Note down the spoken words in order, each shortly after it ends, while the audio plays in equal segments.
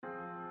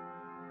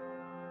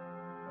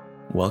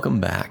Welcome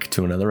back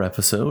to another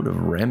episode of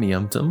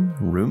Ramyumptum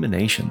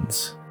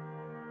Ruminations.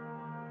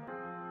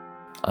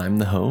 I'm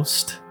the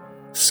host,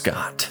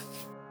 Scott.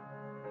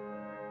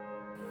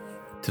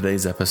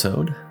 Today's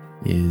episode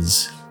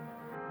is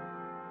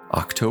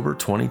October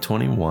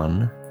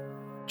 2021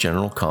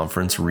 General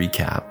Conference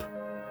Recap,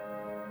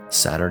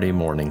 Saturday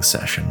morning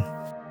session.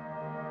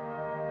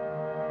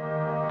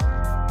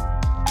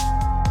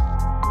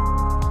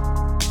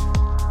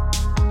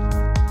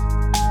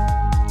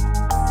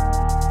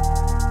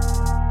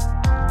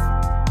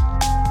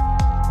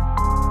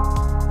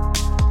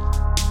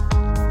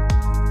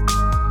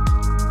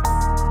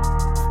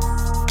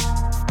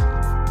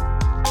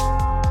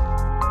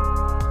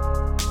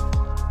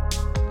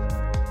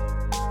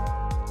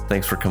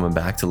 Thanks for coming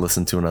back to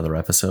listen to another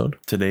episode.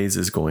 Today's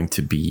is going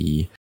to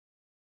be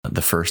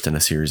the first in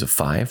a series of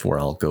 5 where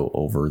I'll go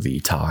over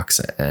the talks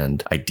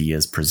and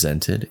ideas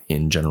presented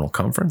in General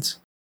Conference.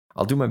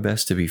 I'll do my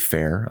best to be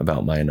fair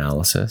about my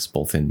analysis,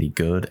 both in the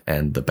good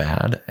and the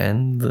bad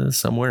and the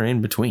somewhere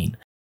in between.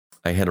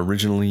 I had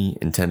originally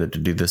intended to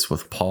do this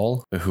with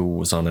Paul, who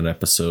was on an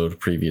episode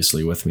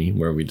previously with me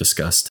where we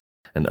discussed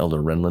an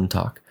Elder Renlund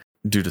talk.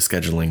 Due to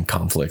scheduling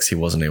conflicts, he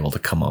wasn't able to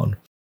come on.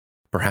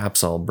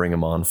 Perhaps I'll bring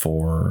him on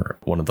for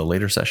one of the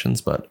later sessions,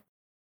 but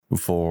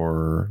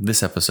for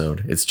this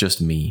episode, it's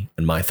just me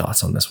and my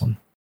thoughts on this one.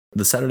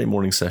 The Saturday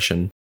morning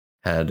session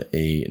had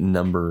a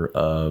number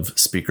of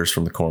speakers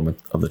from the Quorum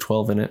of the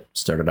 12 in it.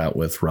 Started out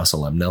with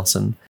Russell M.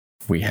 Nelson.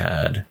 We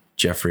had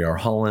Jeffrey R.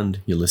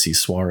 Holland,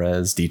 Ulysses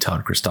Suarez, D.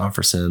 Todd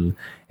Christofferson,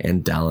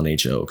 and Dallin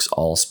H. Oaks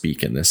all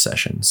speak in this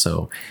session.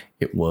 So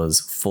it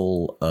was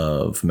full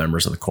of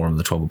members of the Quorum of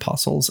the 12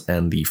 Apostles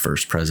and the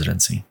First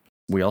Presidency.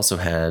 We also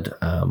had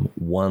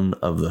one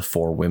of the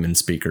 4 women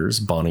speakers,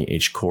 Bonnie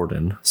H.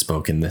 Corden,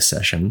 spoke in this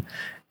session,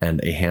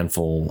 and a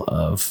handful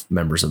of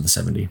members of the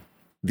 70.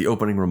 The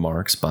opening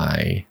remarks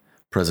by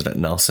President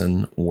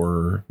Nelson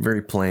were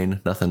very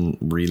plain, nothing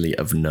really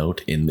of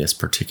note in this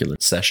particular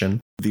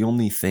session. The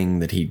only thing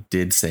that he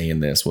did say in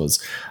this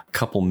was a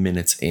couple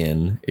minutes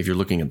in, if you're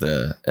looking at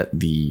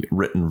the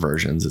written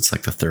versions, it's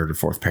like the 3rd or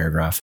 4th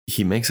paragraph.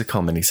 He makes a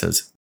comment, he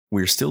says,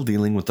 "We're still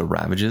dealing with the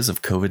ravages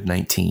of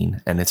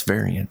COVID-19 and its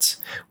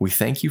variants. We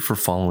thank you for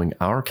following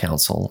our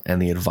counsel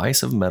and the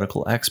advice of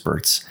medical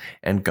experts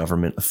and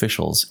government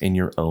officials in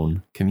your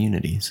own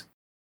communities."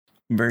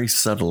 Very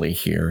subtly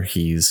here,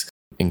 he's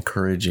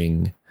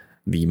encouraging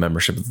the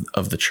membership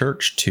of the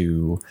church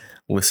to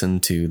listen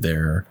to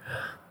their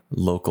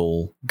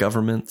local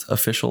government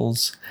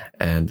officials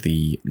and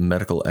the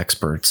medical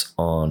experts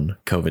on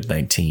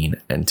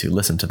COVID-19 and to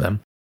listen to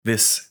them.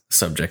 This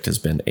subject has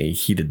been a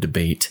heated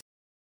debate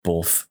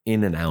both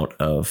in and out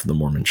of the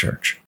Mormon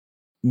Church.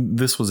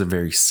 This was a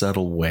very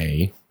subtle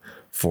way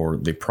for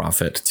the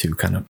prophet to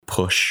kind of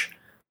push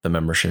the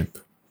membership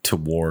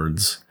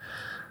towards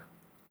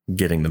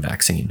getting the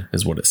vaccine,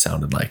 is what it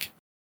sounded like.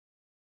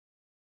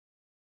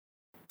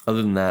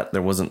 Other than that,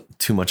 there wasn't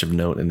too much of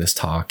note in this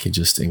talk. He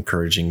just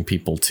encouraging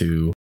people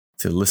to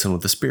listen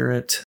with the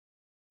Spirit.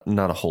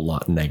 Not a whole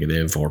lot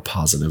negative or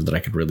positive that I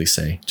could really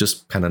say,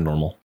 just kind of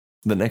normal.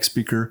 The next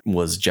speaker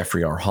was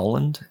Jeffrey R.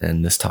 Holland,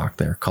 and this talk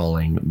they're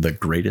calling The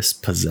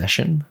Greatest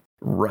Possession.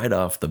 Right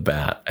off the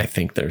bat, I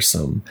think there's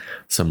some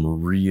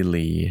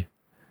really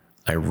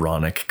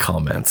ironic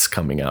comments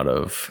coming out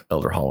of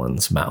Elder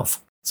Holland's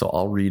mouth. So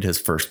I'll read his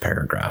first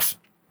paragraph.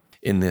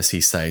 In this, he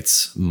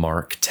cites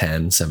Mark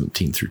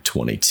 10:17 through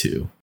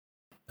 22.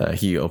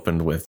 He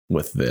opened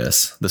with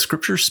this. "The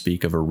scriptures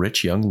speak of a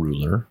rich young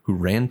ruler who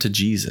ran to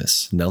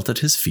Jesus, knelt at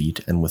his feet,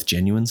 and with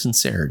genuine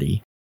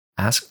sincerity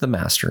asked the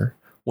master,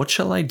 'What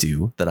shall I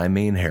do that I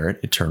may inherit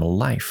eternal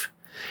life?'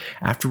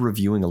 After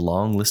reviewing a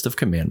long list of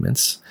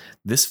commandments,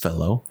 this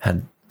fellow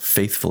had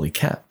faithfully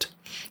kept.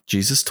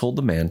 Jesus told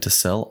the man to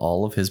sell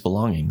all of his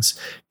belongings,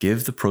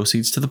 give the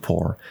proceeds to the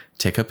poor,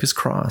 take up his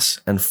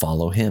cross, and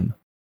follow him.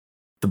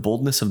 The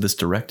boldness of this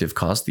directive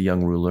caused the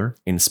young ruler,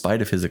 in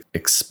spite of his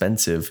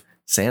expensive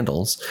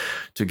sandals,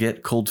 to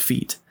get cold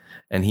feet,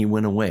 and he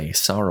went away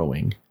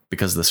sorrowing,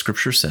 because the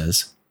scripture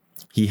says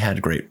he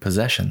had great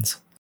possessions."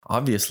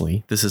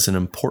 Obviously, this is an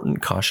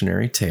important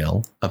cautionary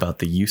tale about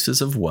the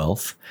uses of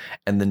wealth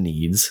and the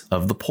needs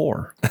of the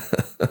poor.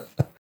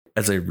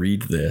 As I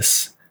read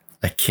this,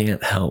 I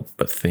can't help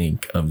but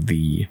think of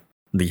the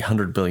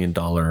 $100 billion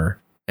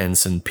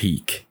Ensign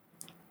Peak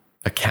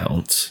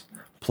accounts,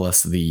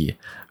 plus the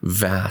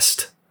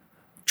vast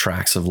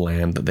tracts of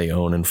land that they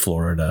own in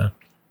Florida,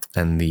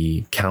 and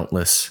the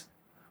countless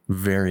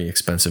very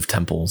expensive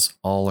temples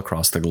all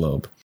across the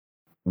globe.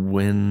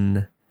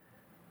 When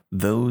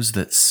those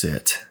that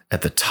sit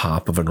at the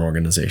top of an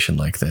organization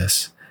like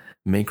this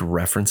make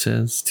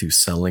references to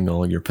selling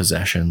all your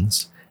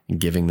possessions and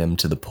giving them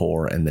to the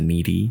poor and the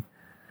needy,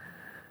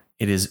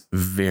 it is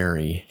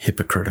very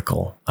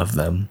hypocritical of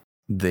them.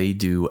 They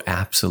do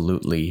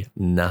absolutely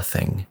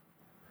nothing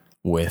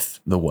with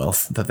the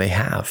wealth that they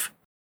have.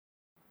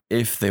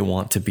 If they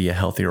want to be a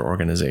healthier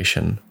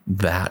organization,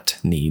 that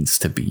needs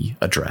to be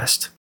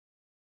addressed.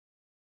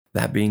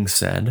 That being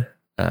said,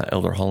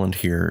 Elder Holland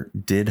here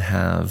did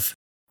have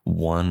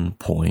one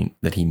point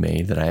that he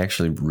made that I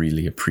actually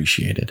really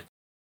appreciated.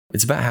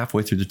 It's about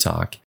halfway through the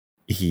talk.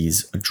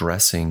 He's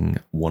addressing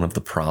one of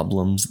the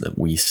problems that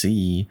we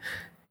see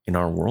in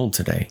our world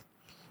today.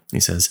 He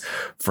says,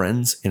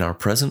 "Friends, in our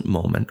present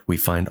moment, we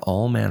find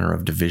all manner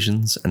of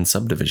divisions and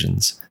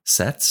subdivisions,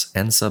 sets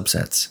and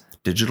subsets,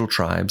 digital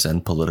tribes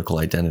and political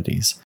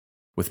identities,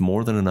 with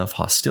more than enough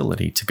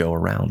hostility to go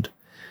around.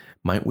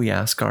 Might we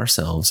ask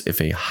ourselves if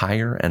a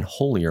higher and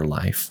holier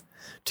life,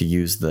 to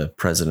use the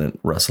President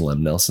Russell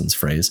M. Nelson's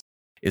phrase,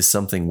 is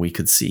something we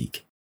could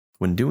seek?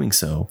 When doing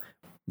so,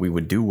 we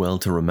would do well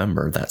to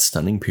remember that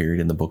stunning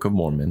period in the Book of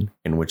Mormon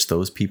in which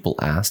those people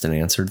asked and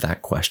answered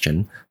that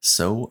question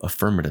so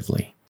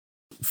affirmatively."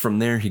 From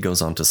there, he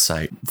goes on to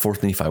cite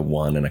 4 Nephi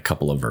 1 and a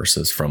couple of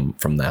verses from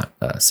that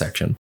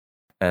section.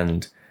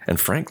 And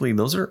frankly,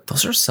 those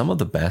are some of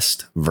the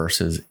best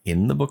verses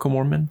in the Book of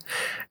Mormon.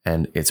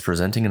 And it's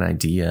presenting an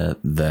idea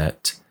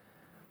that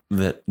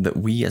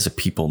we as a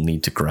people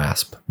need to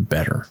grasp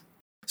better.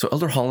 So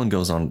Elder Holland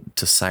goes on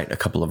to cite a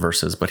couple of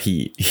verses, but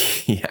he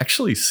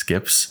actually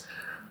skips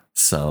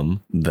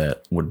some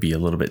that would be a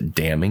little bit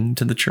damning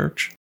to the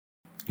church,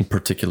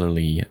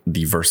 particularly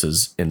the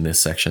verses in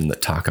this section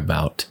that talk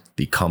about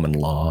the common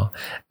law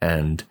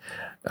and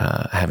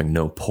having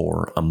no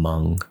poor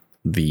among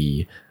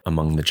the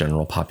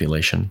general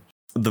population.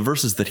 The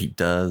verses that he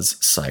does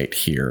cite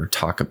here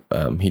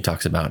he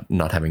talks about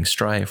not having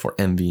strife or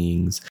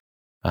envyings,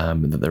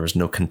 that there was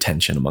no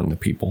contention among the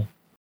people.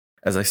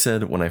 As I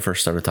said when I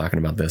first started talking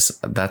about this,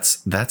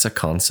 that's a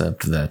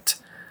concept that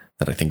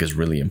I think is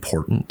really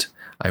important.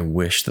 I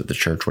wish that the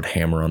church would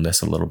hammer on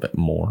this a little bit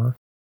more.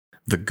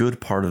 The good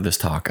part of this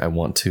talk I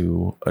want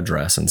to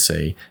address and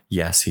say,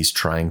 yes, he's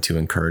trying to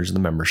encourage the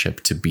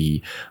membership to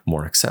be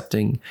more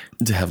accepting,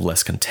 to have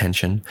less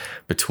contention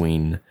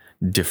between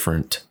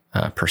different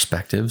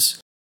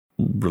perspectives,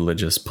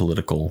 religious,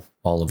 political,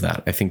 all of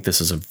that. I think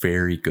this is a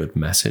very good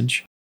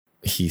message.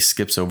 He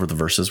skips over the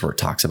verses where it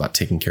talks about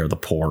taking care of the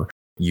poor,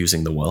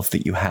 using the wealth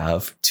that you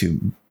have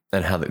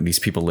and how these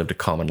people lived a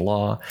common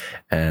law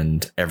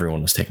and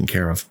everyone was taken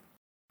care of.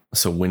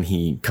 So when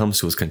he comes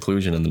to his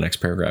conclusion in the next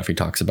paragraph, he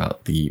talks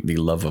about the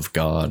love of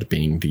God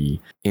being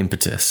the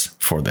impetus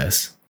for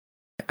this.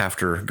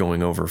 After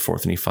going over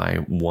 4 Nephi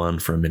 1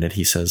 for a minute,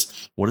 he says,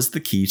 "What is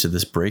the key to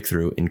this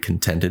breakthrough in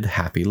contented,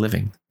 happy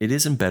living? It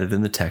is embedded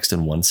in the text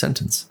in one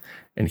sentence."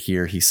 And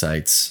here he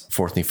cites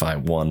 4 Nephi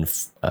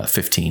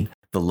 1:15.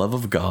 "The love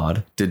of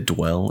God did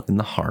dwell in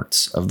the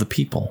hearts of the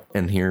people."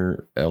 And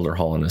here Elder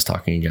Holland is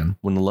talking again.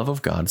 "When the love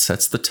of God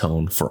sets the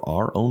tone for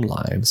our own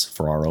lives,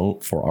 for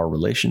our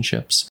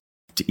relationships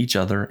to each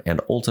other, and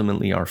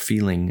ultimately our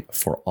feeling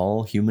for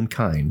all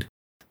humankind,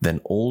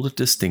 then old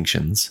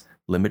distinctions,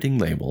 limiting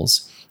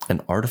labels,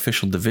 and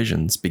artificial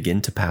divisions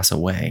begin to pass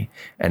away,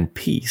 and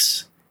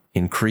peace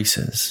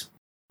increases."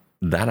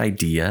 That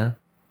idea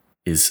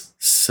is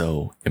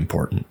so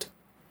important.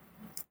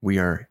 We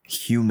are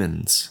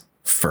humans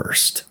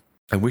first.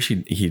 I wish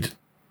he'd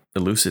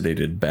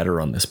elucidated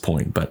better on this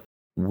point, but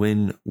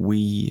when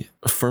we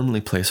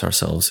firmly place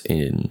ourselves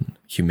in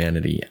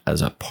humanity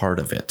as a part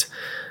of it,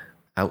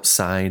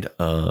 outside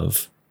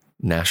of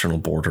national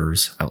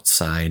borders,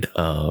 outside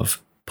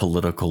of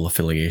political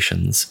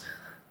affiliations,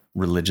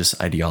 religious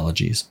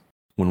ideologies,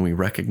 when we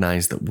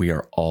recognize that we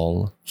are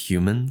all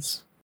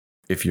humans,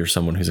 if you're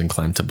someone who's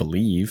inclined to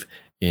believe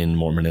in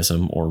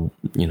Mormonism or,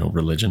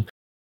 religion,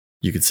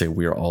 you could say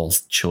we are all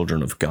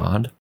children of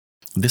God.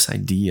 This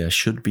idea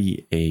should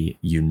be a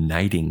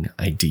uniting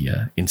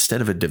idea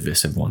instead of a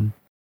divisive one.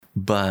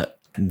 But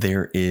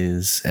there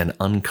is an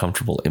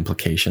uncomfortable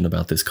implication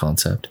about this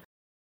concept.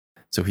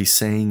 So he's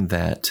saying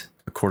that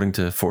according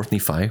to 4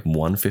 Nephi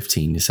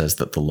 1:15, he says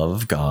that the love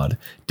of God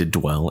did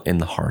dwell in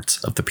the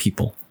hearts of the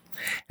people.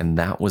 And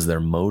that was their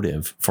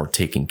motive for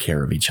taking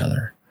care of each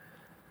other.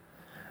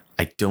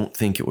 I don't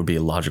think it would be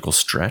a logical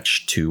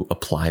stretch to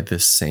apply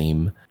this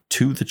same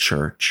to the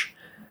church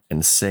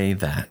and say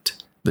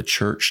that the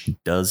church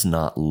does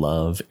not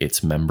love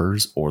its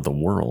members or the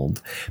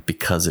world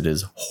because it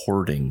is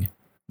hoarding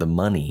the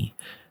money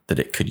that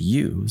it could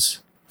use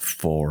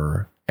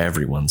for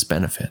everyone's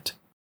benefit.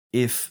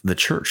 If the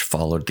church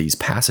followed these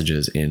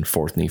passages in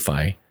 4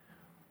 Nephi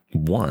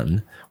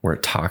 1, where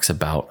it talks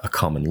about a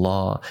common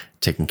law,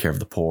 taking care of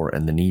the poor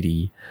and the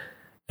needy,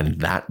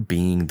 and that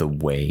being the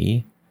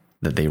way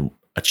that they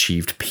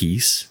achieved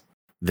peace,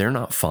 they're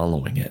not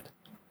following it.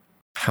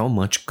 How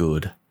much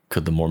good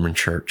could the Mormon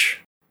church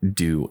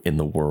do in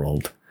the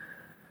world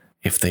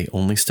if they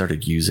only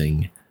started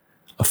using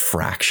a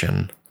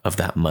fraction of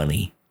that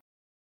money?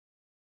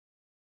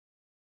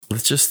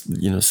 Let's just,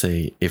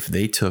 say if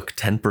they took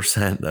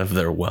 10% of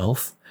their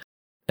wealth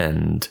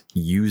and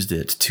used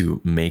it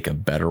to make a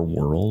better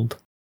world,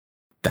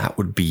 that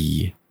would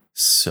be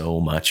so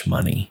much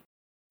money.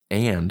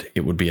 And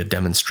it would be a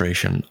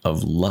demonstration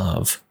of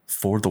love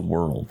for the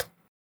world.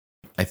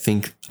 I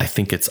think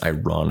it's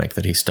ironic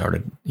that he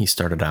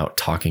started out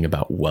talking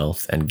about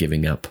wealth and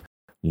giving up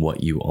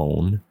what you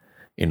own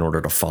in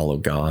order to follow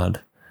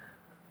God.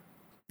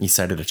 He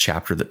cited a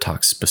chapter that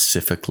talks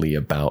specifically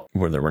about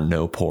where there were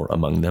no poor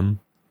among them.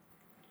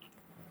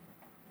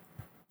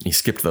 He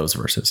skipped those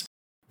verses,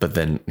 but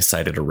then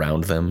cited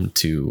around them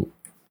to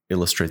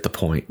illustrate the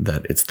point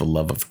that it's the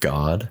love of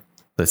God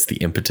that's the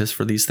impetus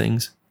for these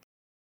things.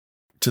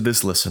 To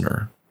this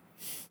listener,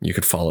 you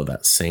could follow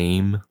that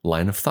same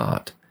line of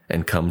thought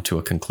and come to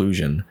a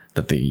conclusion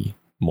that the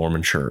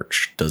Mormon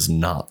Church does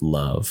not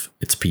love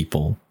its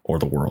people or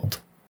the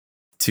world.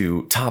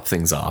 To top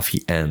things off,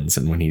 he ends,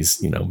 and when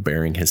he's,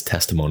 bearing his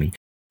testimony,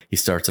 he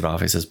starts it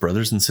off. He says,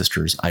 "Brothers and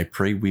sisters, I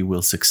pray we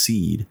will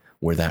succeed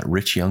where that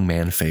rich young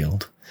man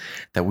failed,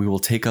 that we will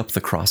take up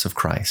the cross of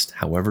Christ,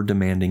 however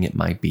demanding it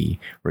might be,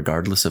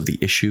 regardless of the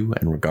issue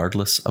and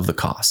regardless of the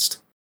cost."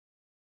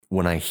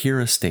 When I hear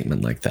a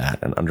statement like that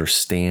and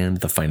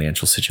understand the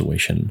financial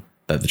situation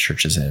that the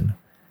church is in,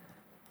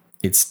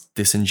 it's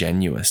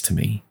disingenuous to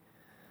me.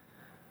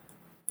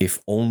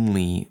 If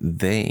only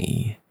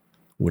they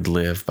would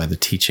live by the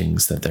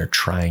teachings that they're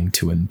trying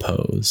to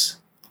impose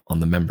on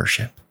the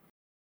membership.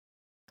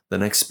 The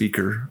next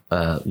speaker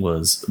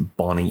was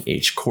Bonnie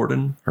H.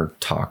 Cordon. Her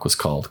talk was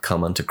called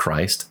 "Come Unto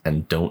Christ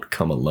and Don't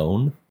Come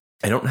Alone."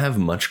 I don't have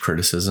much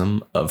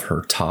criticism of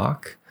her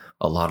talk.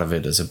 A lot of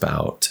it is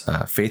about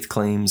faith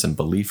claims and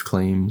belief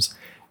claims.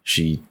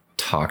 She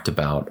talked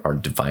about our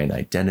divine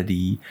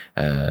identity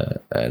and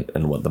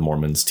what the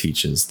Mormons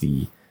teach is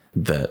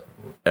that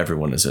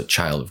everyone is a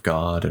child of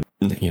God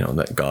and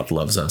that God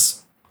loves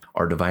us.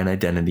 Our divine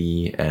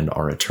identity and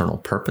our eternal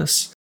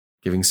purpose,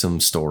 giving some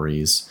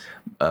stories.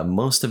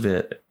 Most of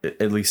it,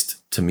 at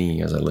least to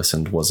me as I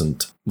listened,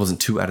 wasn't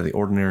too out of the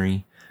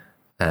ordinary,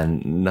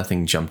 and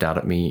nothing jumped out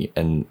at me.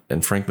 And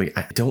frankly,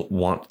 I don't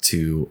want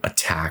to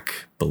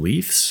attack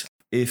beliefs.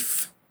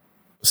 If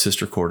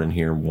Sister Cordon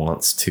here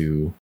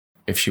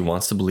if she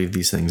wants to believe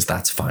these things,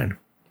 that's fine.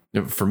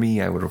 For me,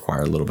 I would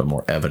require a little bit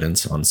more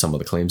evidence on some of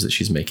the claims that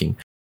she's making.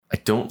 I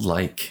don't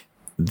like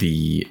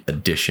the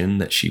addition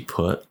that she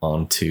put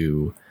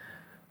onto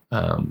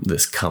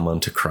this "Come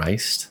Unto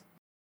Christ."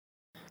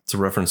 It's a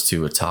reference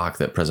to a talk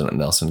that President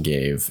Nelson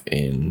gave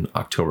in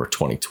October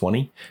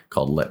 2020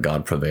 called "Let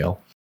God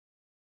Prevail."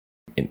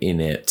 And in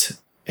it,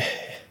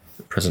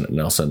 President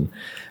Nelson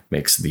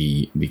makes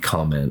the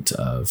comment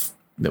of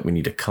that we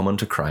need to come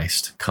unto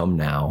Christ, come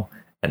now,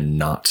 and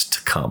not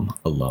to come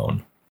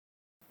alone.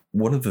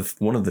 One of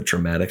the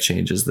dramatic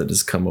changes that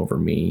has come over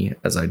me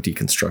as I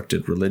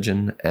deconstructed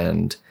religion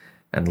and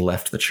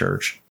left the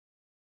church,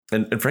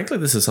 and frankly,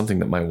 this is something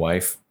that my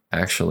wife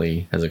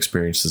actually has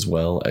experienced as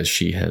well, as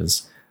she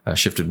has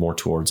shifted more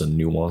towards a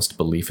nuanced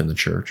belief in the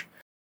church.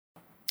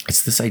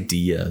 It's this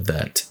idea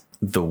that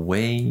the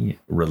way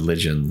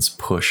religions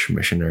push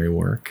missionary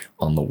work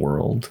on the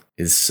world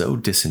is so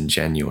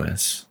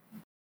disingenuous.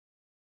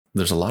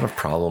 There's a lot of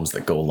problems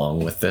that go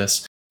along with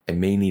this. I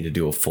may need to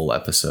do a full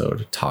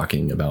episode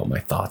talking about my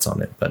thoughts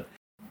on it, but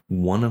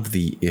one of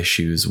the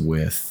issues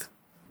with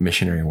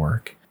missionary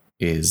work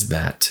is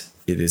that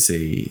it's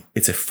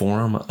a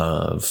form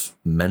of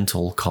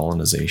mental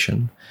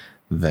colonization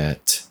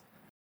that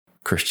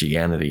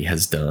Christianity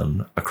has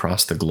done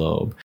across the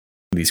globe.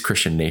 These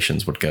Christian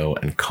nations would go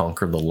and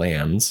conquer the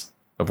lands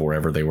of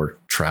wherever they were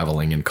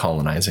traveling and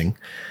colonizing,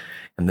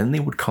 and then they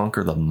would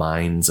conquer the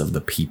minds of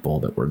the people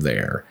that were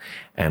there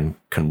and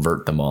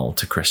convert them all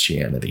to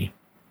Christianity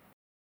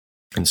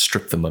and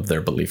strip them of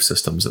their belief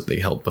systems that they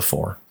held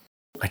before.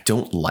 I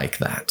don't like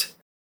that.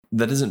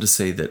 That isn't to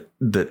say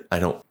that I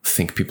don't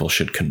think people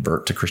should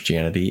convert to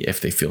Christianity if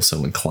they feel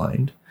so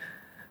inclined,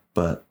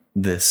 but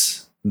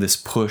this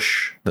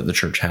push that the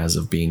church has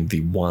of being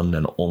the one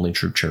and only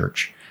true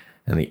church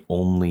and the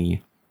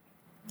only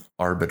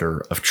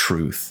arbiter of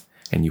truth,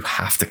 and you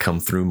have to come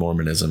through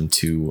Mormonism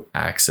to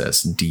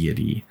access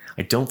deity,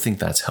 I don't think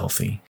that's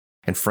healthy.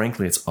 And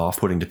frankly, it's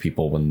off-putting to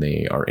people when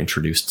they are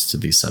introduced to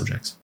these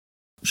subjects.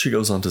 She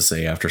goes on to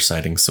say, after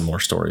citing some more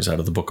stories out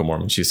of the Book of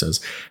Mormon, she says,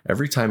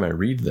 "Every time I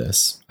read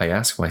this, I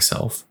ask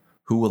myself,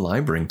 who will I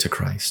bring to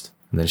Christ?"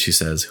 And then she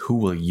says, "Who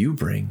will you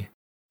bring?"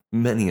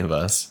 Many of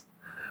us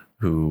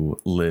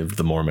who lived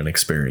the Mormon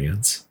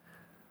experience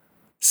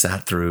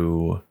sat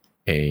through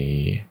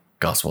a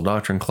gospel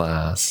doctrine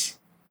class,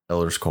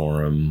 elders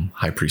quorum,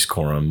 high priest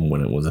quorum when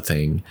it was a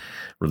thing,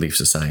 Relief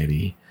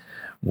Society,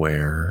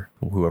 where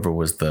whoever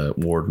was the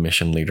ward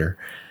mission leader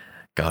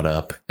got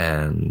up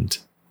and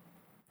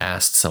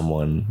asked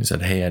someone, he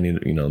said, "Hey, I need,"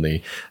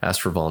 they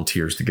asked for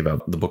volunteers to give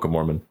out the Book of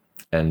Mormon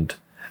and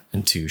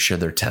to share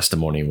their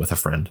testimony with a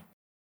friend.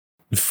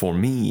 For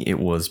me, it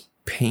was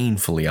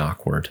painfully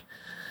awkward.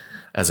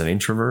 As an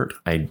introvert,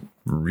 I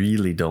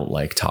really don't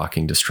like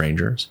talking to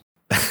strangers.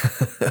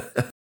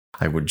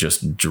 I would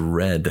just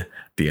dread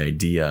the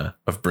idea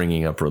of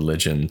bringing up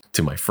religion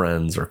to my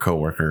friends or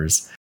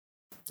coworkers.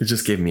 It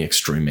just gave me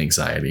extreme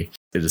anxiety.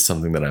 It is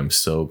something that I'm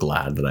so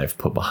glad that I've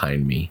put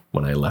behind me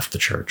when I left the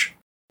church.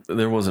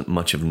 There wasn't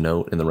much of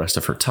note in the rest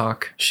of her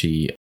talk.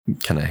 She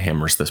kind of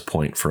hammers this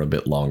point for a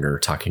bit longer,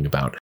 talking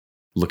about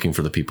looking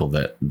for the people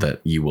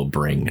that you will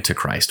bring to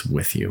Christ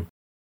with you.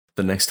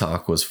 The next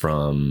talk was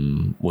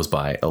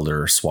by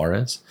Elder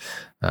Suarez,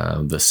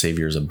 The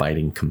Savior's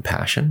Abiding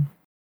Compassion.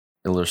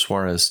 Elder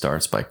Suarez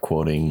starts by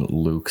quoting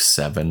Luke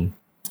 7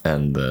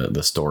 and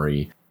the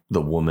story,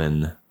 the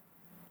woman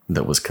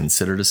that was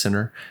considered a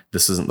sinner.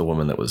 This isn't the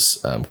woman that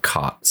was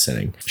caught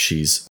sinning.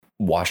 She's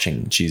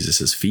washing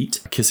Jesus's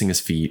feet, kissing his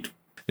feet,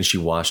 and she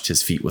washed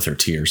his feet with her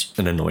tears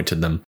and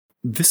anointed them.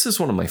 This is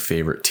one of my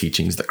favorite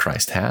teachings that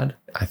Christ had.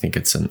 I think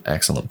it's an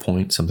excellent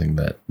point, something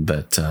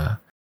that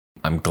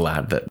I'm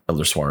glad that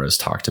Elder Suarez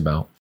talked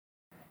about.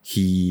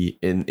 He,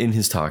 in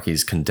his talk,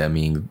 he's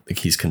condemning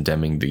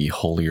the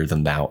holier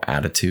than thou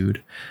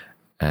attitude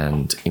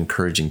and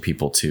encouraging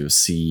people to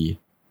see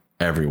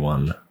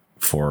everyone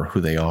for who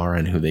they are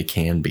and who they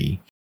can be.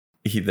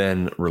 He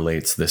then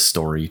relates this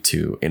story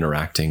to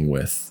interacting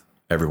with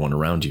everyone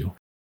around you,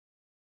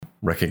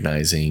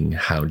 recognizing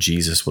how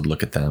Jesus would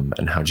look at them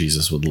and how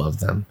Jesus would love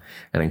them,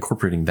 and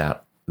incorporating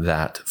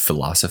that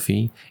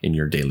philosophy in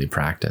your daily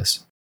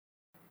practice.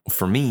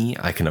 For me,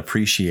 I can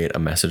appreciate a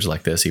message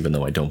like this, even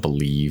though I don't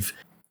believe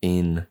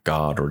in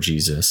God or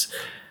Jesus.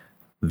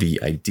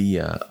 The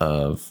idea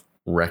of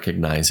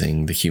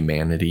recognizing the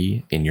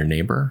humanity in your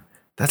neighbor,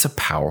 that's a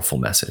powerful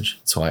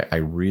message. So I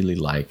really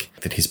like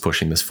that he's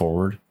pushing this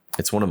forward.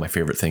 It's one of my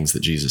favorite things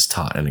that Jesus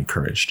taught and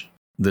encouraged.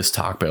 This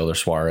talk by Elder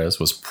Suarez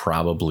was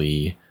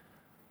probably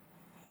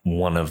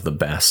one of the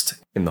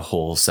best in the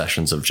whole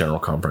sessions of General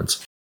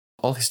Conference.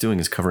 All he's doing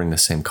is covering the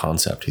same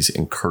concept. He's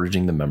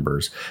encouraging the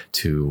members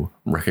to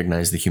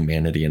recognize the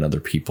humanity in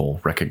other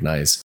people,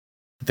 recognize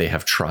they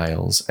have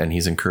trials, and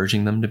he's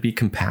encouraging them to be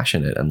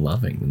compassionate and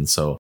loving. And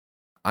so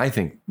I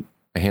think,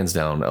 hands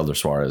down, Elder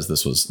Suarez,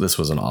 this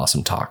was an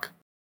awesome talk.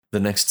 The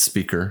next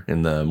speaker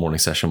in the morning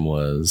session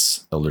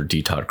was Elder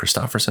D. Todd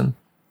Christofferson.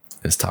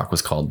 His talk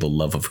was called The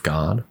Love of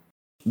God.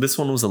 This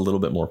one was a little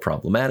bit more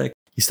problematic.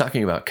 He's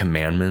talking about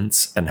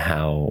commandments and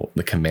how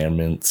the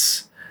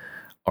commandments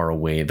are a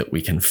way that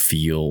we can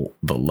feel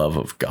the love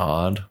of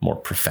God more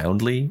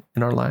profoundly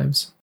in our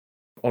lives.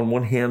 On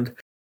one hand,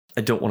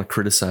 I don't want to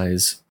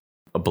criticize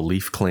a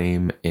belief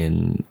claim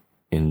in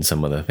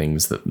some of the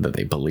things that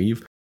they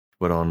believe,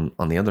 but on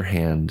the other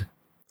hand,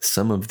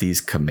 some of these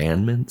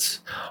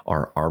commandments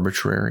are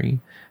arbitrary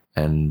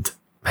and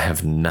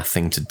have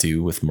nothing to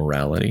do with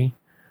morality.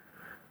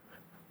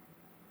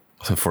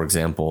 So, for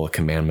example, a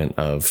commandment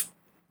of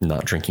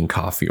not drinking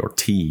coffee or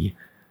tea,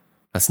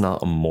 that's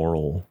not a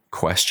moral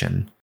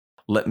question.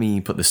 Let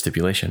me put the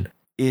stipulation.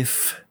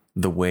 If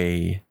the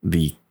way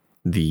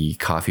the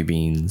coffee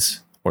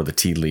beans or the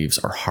tea leaves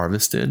are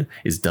harvested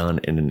is done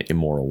in an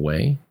immoral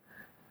way,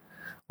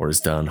 or is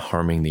done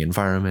harming the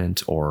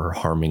environment or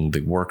harming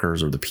the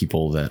workers or the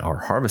people that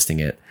are harvesting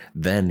it,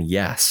 then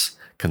yes,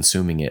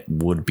 consuming it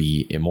would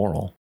be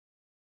immoral.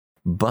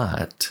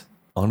 But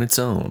on its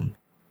own,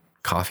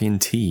 coffee and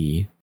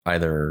tea,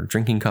 either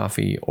drinking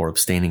coffee or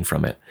abstaining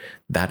from it,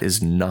 that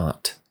is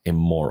not a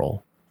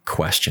moral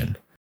question.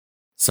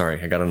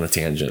 Sorry, I got on a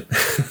tangent.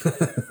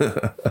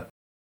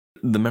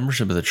 The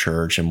membership of the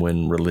church, and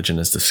when religion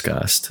is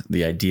discussed,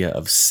 the idea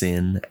of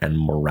sin and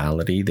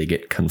morality, they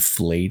get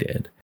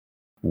conflated,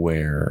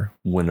 where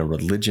when a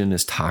religion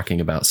is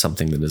talking about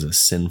something that is a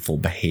sinful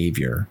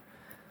behavior,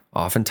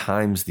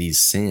 oftentimes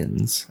these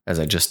sins, as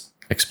I just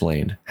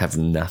explained, have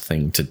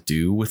nothing to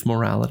do with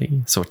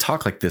morality. So a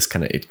talk like this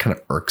kind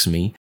of irks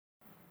me.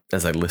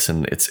 As I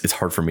listen, it's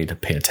hard for me to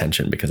pay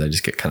attention because I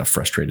just get kind of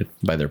frustrated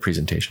by their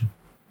presentation.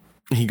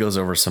 He goes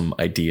over some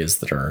ideas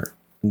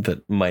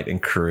that might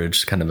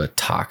encourage kind of a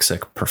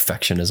toxic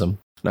perfectionism.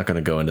 Not going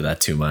to go into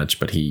that too much,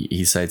 but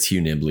he cites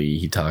Hugh Nibley.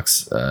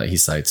 He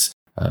cites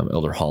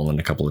Elder Holland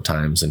a couple of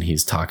times, and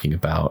he's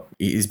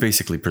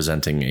basically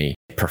presenting a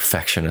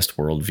perfectionist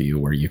worldview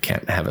where you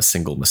can't have a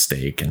single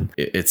mistake, and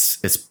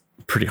it's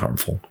pretty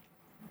harmful.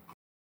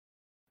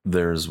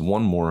 There's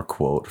one more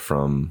quote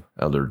from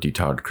Elder D.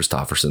 Todd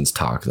Christofferson's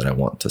talk that I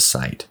want to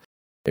cite.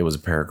 It was a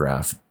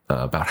paragraph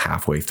about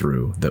halfway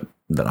through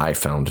that I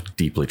found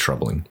deeply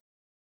troubling.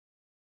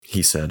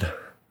 He said,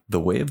 "The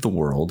way of the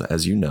world,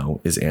 as you know,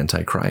 is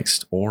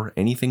anti-Christ, or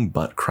anything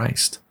but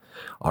Christ.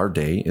 Our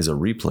day is a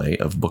replay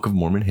of Book of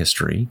Mormon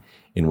history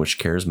in which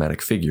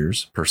charismatic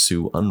figures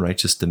pursue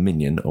unrighteous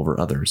dominion over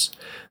others,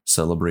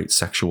 celebrate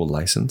sexual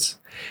license,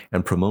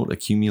 and promote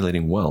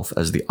accumulating wealth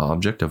as the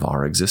object of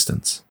our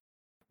existence.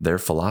 Their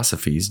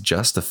philosophies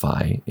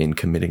justify in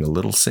committing a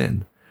little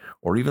sin,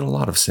 or even a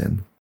lot of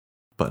sin,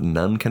 but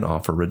none can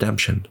offer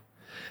redemption.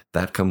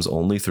 That comes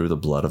only through the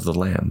blood of the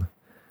Lamb.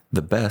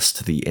 The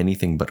best the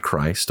anything but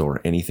Christ or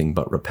anything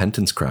but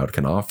repentance crowd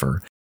can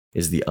offer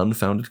is the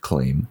unfounded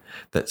claim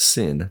that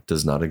sin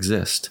does not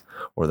exist,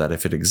 or that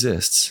if it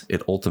exists,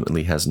 it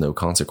ultimately has no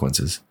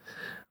consequences.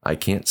 I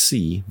can't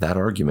see that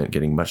argument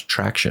getting much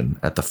traction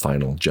at the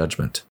final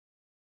judgment."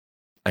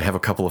 I have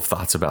a couple of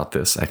thoughts about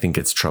this. I think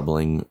it's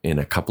troubling in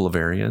a couple of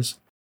areas.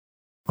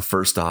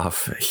 First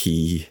off,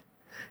 he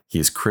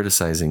is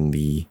criticizing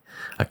the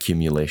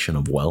accumulation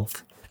of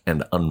wealth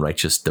and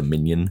unrighteous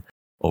dominion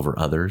over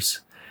others.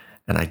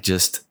 And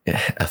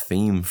a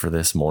theme for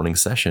this morning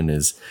session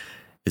is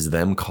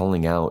them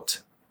calling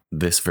out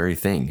this very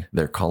thing.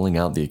 They're calling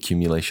out the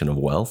accumulation of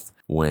wealth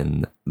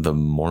when the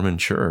Mormon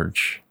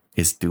Church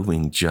is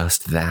doing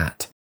just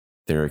that.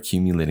 They're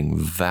accumulating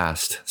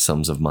vast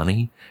sums of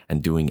money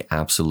and doing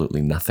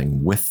absolutely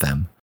nothing with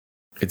them.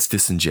 It's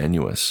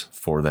disingenuous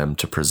for them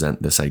to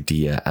present this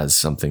idea as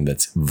something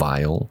that's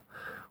vile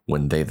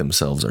when they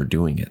themselves are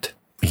doing it.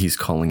 He's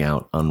calling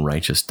out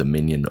unrighteous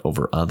dominion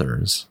over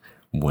others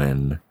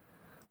when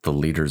the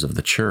leaders of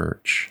the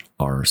church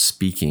are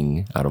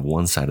speaking out of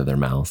one side of their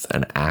mouth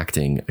and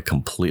acting a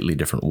completely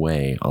different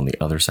way on the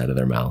other side of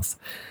their mouth.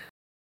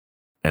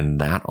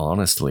 And that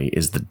honestly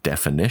is the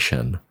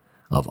definition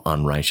of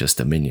unrighteous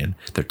dominion.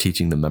 They're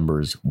teaching the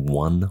members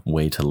one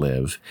way to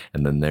live,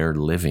 and then they're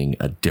living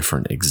a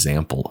different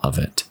example of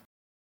it.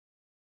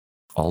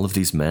 All of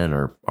these men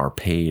are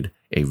paid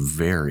a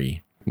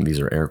very, these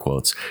are air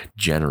quotes,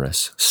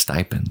 generous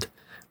stipend,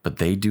 but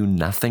they do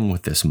nothing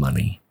with this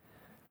money.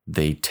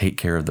 They take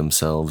care of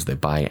themselves. They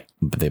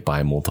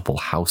buy multiple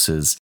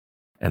houses,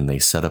 and they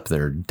set up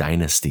their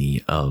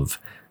dynasty of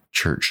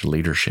church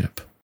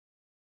leadership.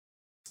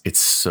 It's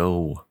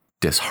so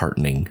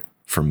disheartening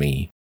for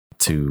me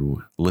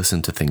to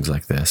listen to things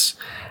like this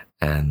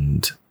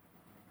and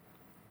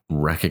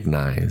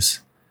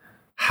recognize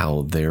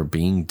how they're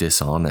being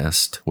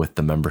dishonest with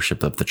the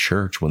membership of the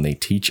church when they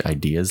teach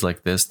ideas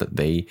like this that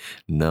they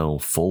know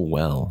full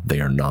well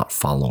they are not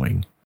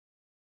following.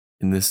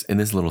 In this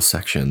little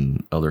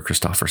section, Elder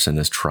Christofferson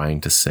is trying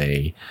to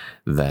say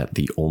that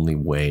the only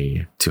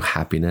way to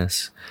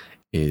happiness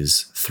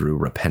is through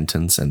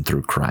repentance and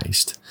through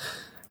Christ.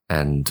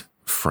 And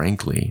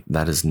frankly,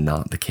 that is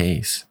not the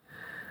case.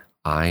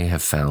 I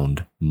have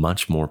found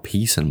much more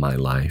peace in my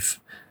life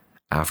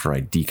after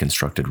I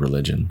deconstructed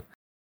religion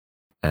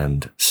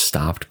and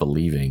stopped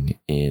believing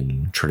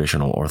in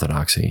traditional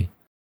orthodoxy.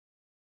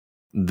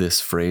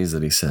 This phrase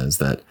that he says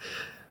that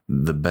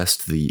the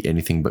best the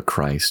anything but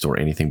Christ or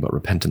anything but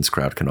repentance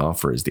crowd can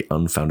offer is the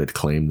unfounded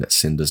claim that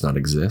sin does not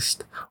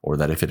exist, or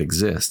that if it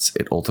exists,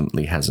 it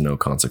ultimately has no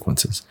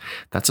consequences.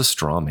 That's a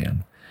straw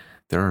man.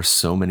 There are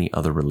so many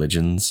other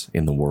religions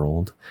in the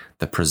world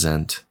that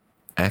present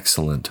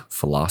excellent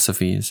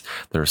philosophies.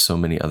 There are so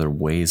many other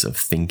ways of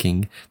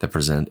thinking that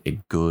present a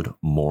good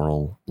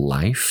moral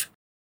life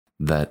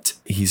that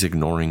he's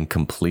ignoring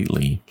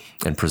completely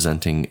and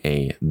presenting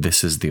a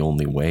 "this is the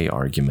only way"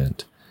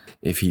 argument.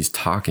 If he's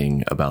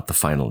talking about the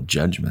final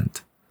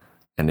judgment,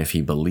 and if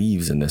he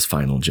believes in this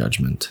final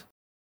judgment,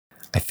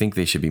 I think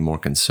they should be more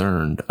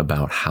concerned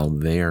about how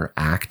they're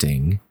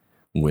acting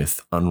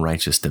with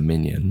unrighteous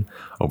dominion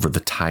over the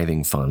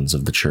tithing funds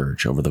of the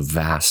church, over the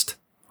vast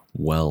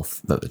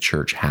wealth that the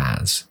church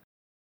has,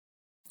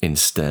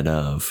 instead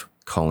of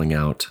calling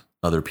out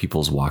other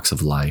people's walks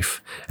of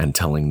life and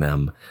telling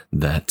them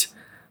that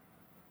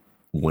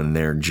when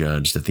they're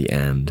judged at the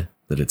end,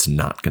 that it's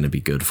not going to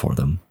be good for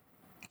them.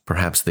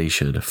 Perhaps they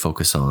should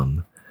focus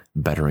on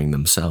bettering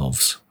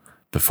themselves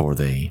before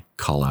they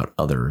call out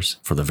others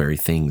for the very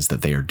things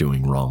that they are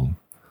doing wrong.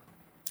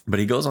 But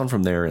he goes on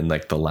from there in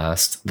like the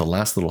last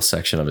little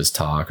section of his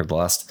talk, or the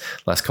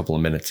last couple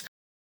of minutes.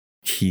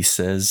 He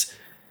says,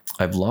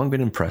 "I've long been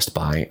impressed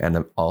by and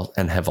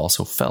have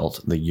also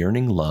felt the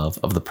yearning love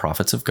of the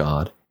prophets of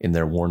God in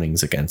their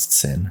warnings against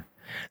sin.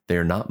 They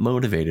are not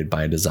motivated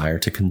by a desire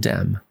to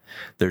condemn.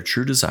 Their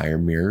true desire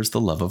mirrors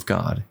the love of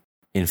God.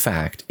 In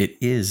fact, it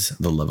is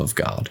the love of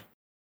God.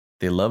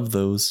 They love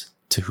those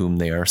to whom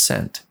they are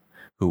sent,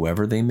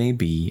 whoever they may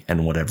be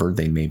and whatever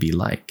they may be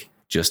like,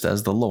 just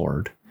as the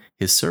Lord,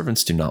 his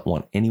servants, do not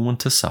want anyone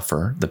to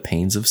suffer the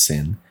pains of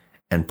sin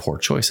and poor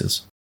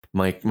choices."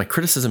 My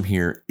criticism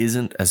here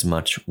isn't as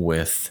much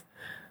with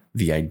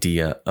the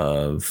idea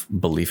of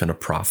belief in a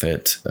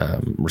prophet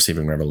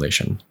receiving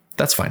revelation.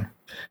 That's fine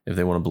if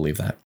they want to believe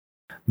that.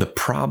 The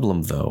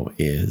problem, though,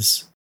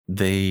 is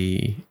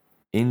they,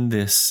 in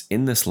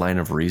this line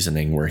of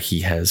reasoning where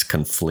he has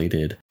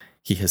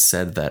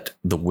said that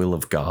the will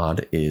of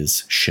God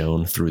is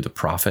shown through the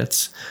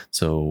prophets.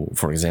 So,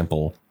 for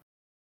example,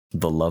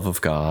 the love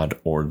of God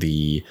or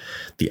the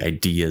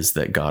ideas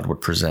that God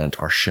would present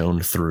are shown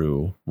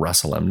through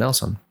Russell M.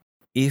 Nelson.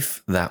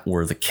 If that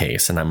were the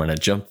case, and I'm going to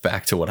jump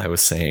back to what I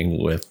was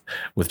saying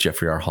with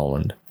Jeffrey R.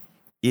 Holland,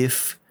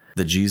 if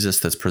the Jesus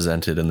that's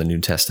presented in the New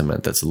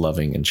Testament that's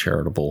loving and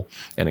charitable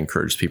and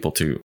encourages people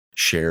to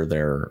share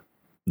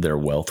their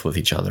wealth with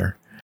each other,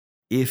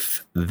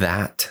 if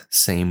that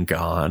same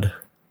God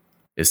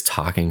is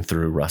talking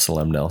through Russell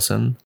M.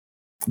 Nelson,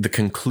 the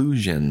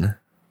conclusion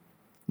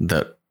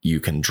that you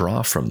can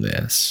draw from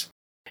this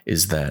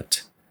is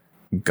that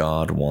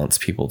God wants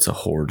people to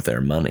hoard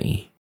their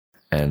money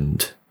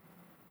and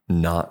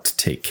not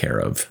take care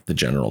of the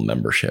general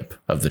membership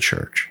of the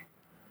church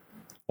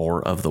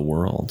or of the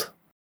world.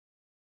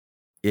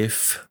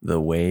 If the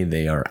way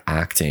they are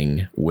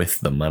acting with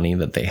the money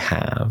that they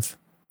have,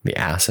 the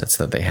assets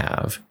that they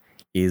have,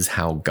 is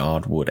how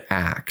God would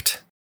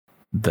act,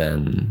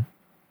 then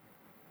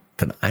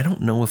I don't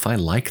know if I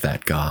like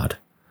that God.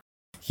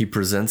 He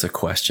presents a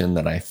question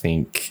that I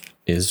think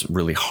is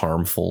really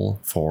harmful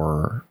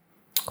for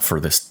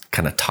this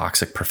kind of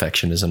toxic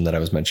perfectionism that I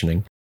was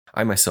mentioning.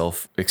 I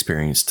myself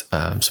experienced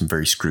some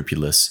very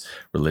scrupulous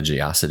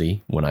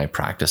religiosity when I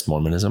practiced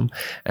Mormonism,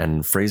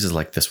 and phrases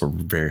like this were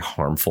very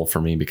harmful for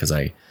me because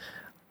I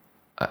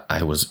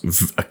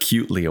was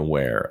acutely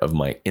aware of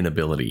my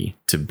inability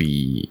to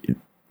be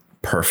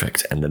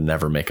perfect and to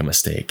never make a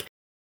mistake.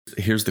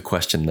 Here's the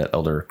question that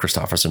Elder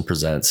Christofferson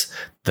presents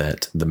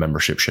that the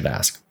membership should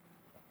ask.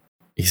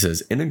 He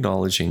says, in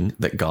acknowledging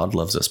that God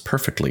loves us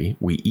perfectly,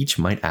 we each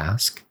might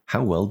ask,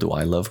 how well do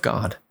I love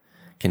God?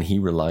 Can he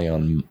rely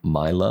on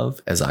my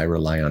love as I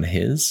rely on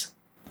his?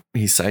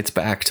 He cites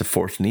back to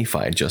 4th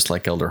Nephi, just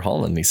like Elder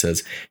Holland. He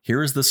says,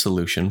 here is the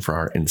solution for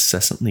our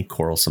incessantly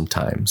quarrelsome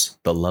times,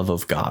 the love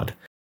of God.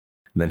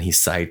 And then he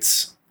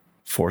cites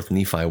 4th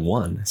Nephi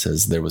 1. It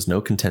says, there was no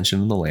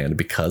contention in the land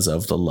because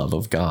of the love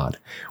of God,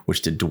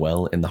 which did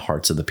dwell in the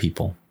hearts of the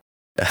people.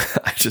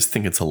 I just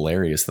think it's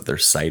hilarious that they're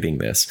citing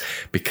this,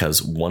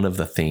 because one of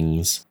the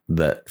things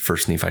that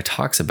 1st Nephi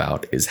talks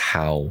about is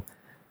how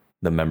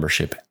the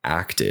membership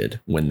acted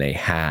when they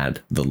had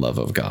the love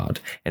of God.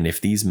 And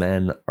if these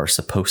men are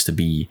supposed to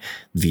be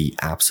the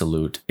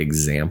absolute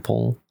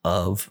example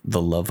of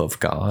the love of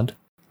God,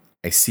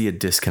 I see a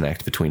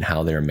disconnect between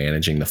how they're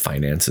managing the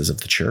finances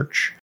of the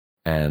church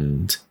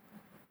and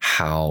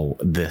how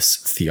this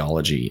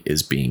theology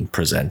is being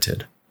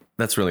presented.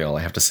 That's really all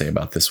I have to say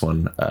about this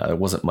one. There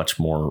wasn't much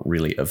more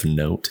really of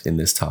note in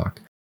this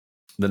talk.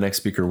 The next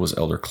speaker was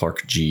Elder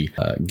Clark G.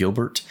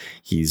 Gilbert.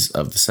 He's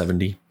of the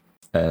 70.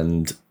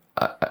 And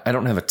I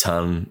don't have a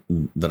ton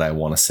that I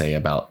want to say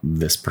about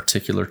this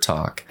particular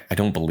talk. I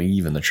don't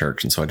believe in the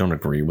church, and so I don't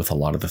agree with a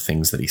lot of the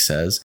things that he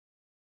says.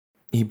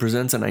 He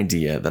presents an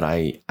idea that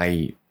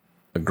I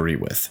agree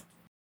with.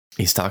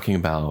 He's talking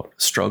about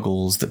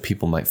struggles that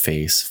people might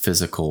face,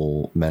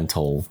 physical,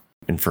 mental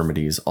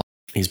infirmities.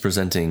 He's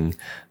presenting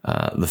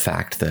the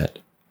fact that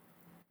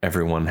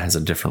everyone has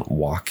a different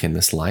walk in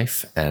this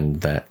life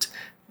and that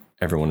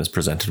everyone is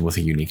presented with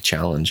a unique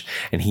challenge.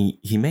 And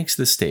he makes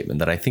this statement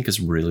that I think is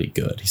really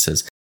good. He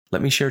says,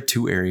 let me share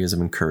 2 areas of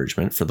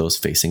encouragement for those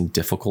facing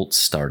difficult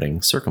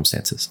starting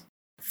circumstances.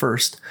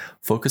 First,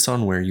 focus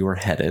on where you are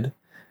headed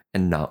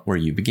and not where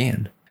you began.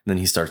 And then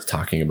he starts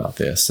talking about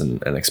this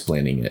and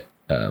explaining it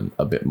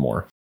a bit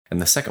more.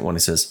 And the second one, he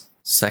says,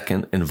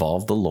 second,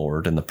 involve the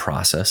Lord in the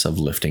process of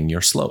lifting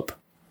your slope.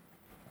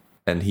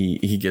 And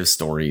he gives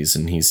stories,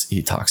 and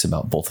he talks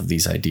about both of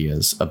these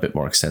ideas a bit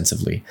more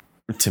extensively.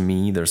 To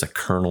me, there's a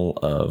kernel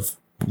of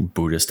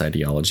Buddhist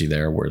ideology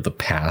there where the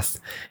path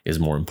is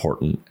more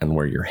important and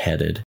where you're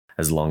headed,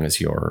 as long as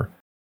you're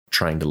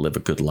trying to live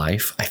a good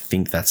life. I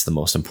think that's the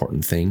most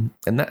important thing.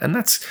 And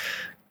that's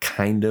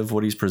kind of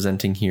what he's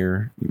presenting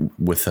here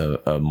with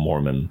a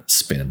Mormon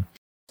spin.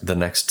 The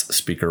next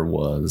speaker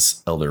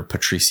was Elder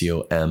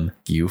Patricio M.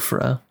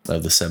 Giuffra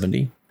of the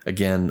 70.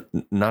 Again,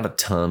 not a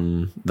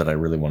ton that I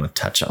really want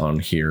to touch on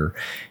here.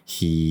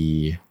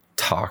 He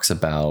talks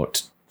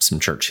about some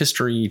church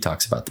history. He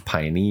talks about the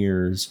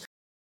pioneers.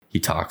 He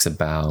talks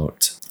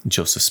about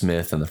Joseph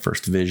Smith and the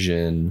first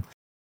vision.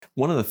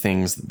 One of the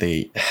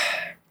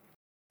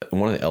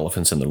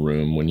elephants in the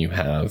room when you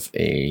have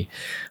a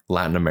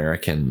Latin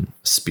American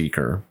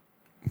speaker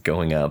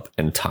going up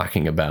and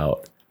talking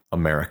about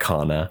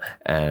Americana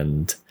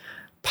and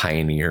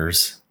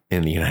pioneers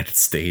in the United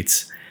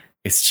States,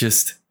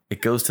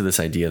 it goes to this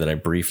idea that I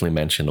briefly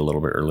mentioned a little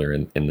bit earlier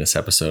in this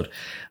episode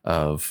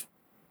of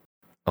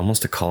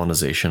almost a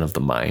colonization of the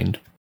mind,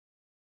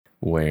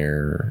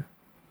 where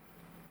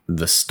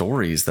the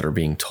stories that are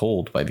being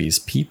told by these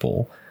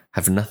people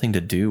have nothing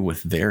to do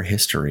with their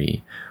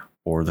history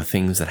or the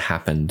things that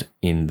happened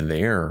in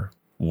their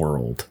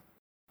world.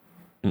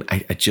 And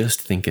I just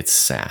think it's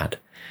sad,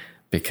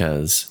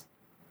 because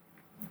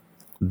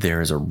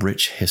there is a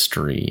rich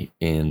history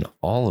in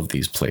all of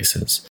these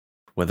places,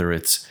 whether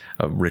it's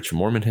a rich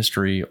Mormon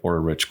history or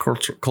a rich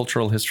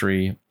cultural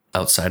history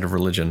outside of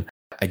religion.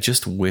 I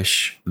just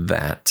wish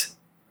that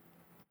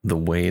the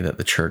way that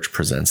the church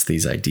presents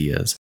these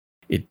ideas,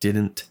 it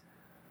didn't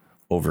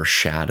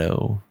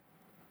overshadow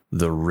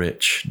the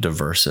rich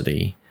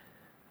diversity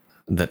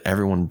that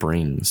everyone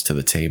brings to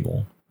the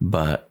table.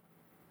 But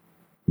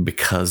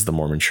because the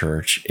Mormon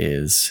church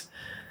is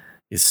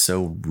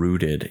so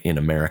rooted in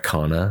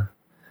Americana,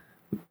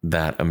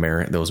 that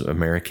those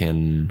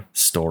American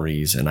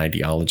stories and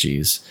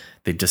ideologies,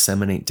 they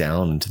disseminate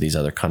down into these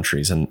other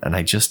countries. And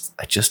I just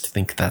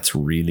think that's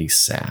really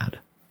sad.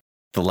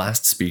 The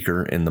last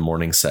speaker in the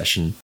morning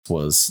session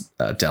was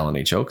Dallin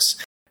H.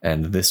 Oaks,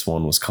 and this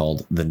one was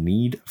called The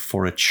Need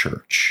for a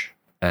Church.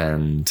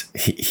 And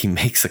he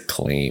makes a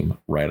claim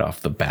right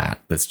off the bat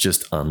that's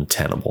just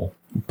untenable,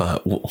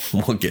 but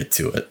we'll get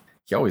to it.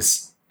 He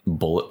always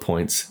bullet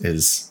points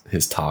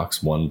his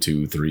talks 1,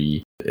 2,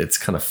 3. It's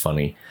kind of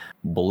funny.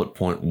 Bullet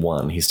point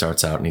 1, he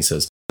starts out and he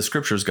says, the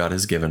scriptures God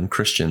has given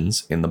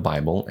Christians in the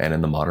Bible and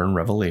in the modern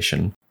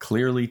revelation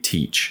clearly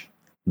teach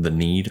the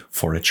need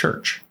for a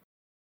church.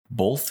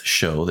 Both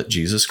show that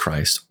Jesus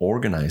Christ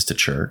organized a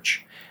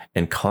church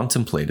and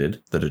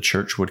contemplated that a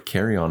church would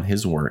carry on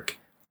his work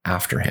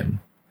after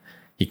him.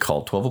 He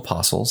called 12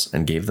 apostles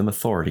and gave them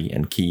authority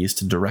and keys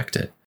to direct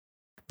it.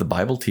 the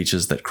Bible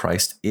teaches that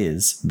Christ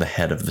is the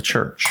head of the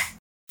church,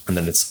 and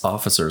that its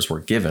officers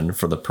were given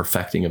for the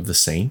perfecting of the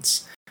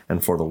saints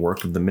and for the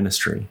work of the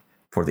ministry,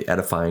 for the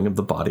edifying of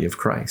the body of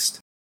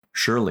Christ.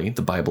 Surely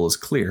the Bible is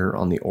clear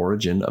on the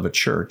origin of a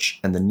church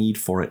and the need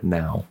for it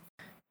now.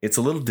 It's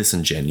a little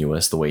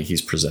disingenuous the way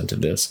he's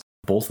presented this.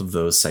 Both of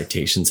those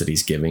citations that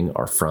he's giving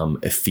are from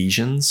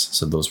Ephesians.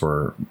 So those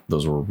were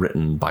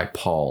written by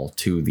Paul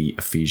to the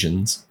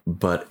Ephesians,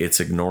 but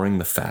it's ignoring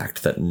the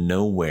fact that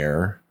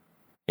nowhere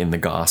in the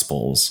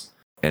Gospels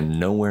and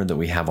nowhere that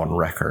we have on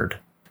record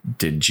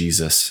did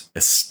Jesus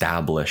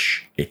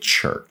establish a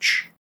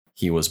church.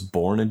 He was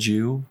born a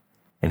Jew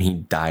and he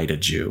died a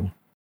Jew.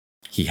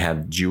 He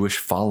had Jewish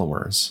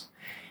followers.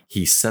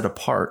 He set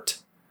apart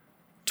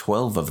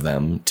 12 of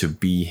them to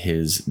be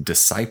his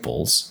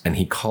disciples, and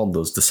he called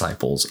those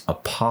disciples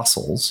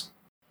apostles.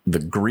 The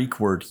Greek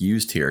word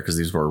used here, because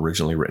these were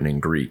originally written in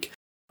Greek,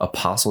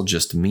 apostle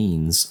just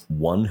means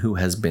one who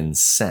has been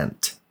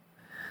sent.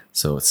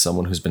 So it's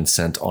someone who's been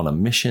sent on a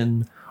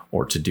mission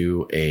or to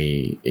do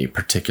a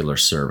particular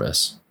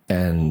service.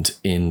 And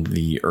in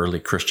the early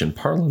Christian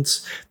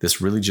parlance,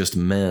 this really just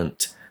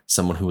meant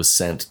someone who was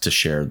sent to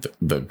share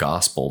the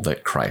gospel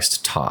that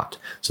Christ taught.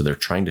 So they're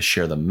trying to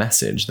share the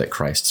message that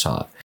Christ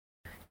taught.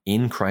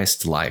 In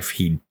Christ's life,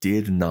 he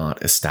did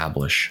not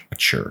establish a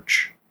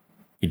church.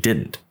 He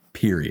didn't,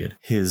 period.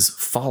 His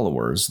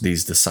followers,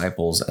 these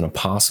disciples and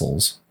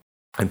apostles,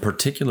 and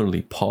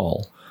particularly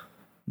Paul,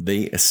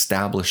 they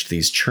established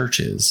these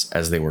churches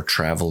as they were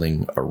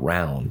traveling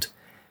around.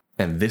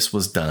 And this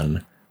was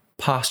done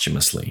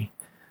posthumously.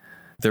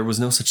 There was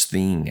no such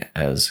thing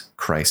as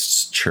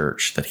Christ's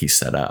church that he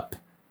set up.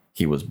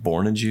 He was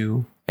born a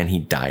Jew and he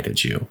died a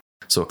Jew.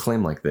 So a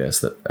claim like this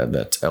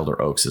that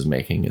Elder Oaks is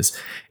making is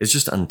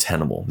just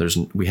untenable.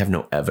 We have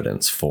no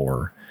evidence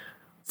for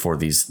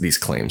these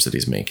claims that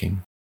he's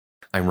making.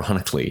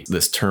 Ironically,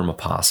 this term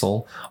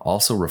apostle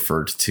also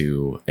referred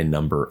to a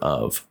number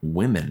of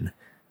women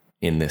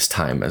in this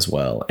time as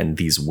well. And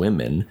these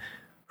women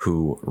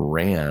who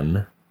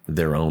ran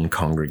their own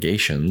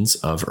congregations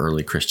of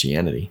early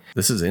Christianity.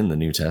 This is in the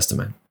New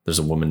Testament. There's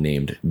a woman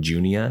named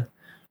Junia,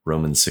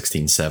 Romans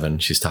 16:7.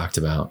 She's talked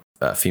about.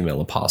 A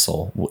female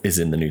apostle is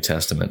in the New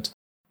Testament.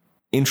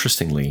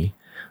 Interestingly,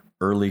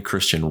 early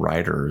Christian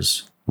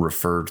writers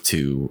referred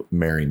to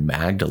Mary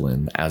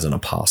Magdalene as an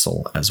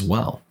apostle as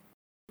well.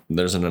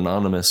 There's an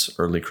anonymous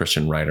early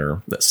Christian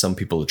writer that some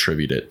people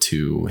attribute it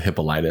to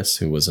Hippolytus,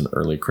 who was an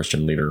early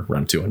Christian leader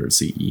around 200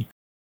 CE.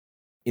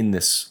 In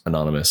this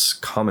anonymous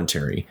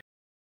commentary,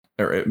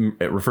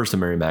 it refers to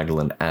Mary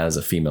Magdalene as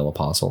a female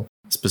apostle,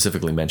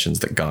 specifically mentions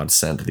that God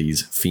sent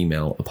these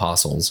female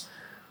apostles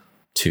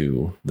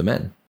to the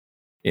men.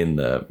 In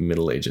the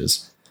Middle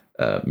Ages,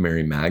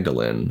 Mary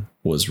Magdalene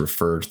was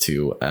referred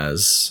to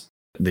as,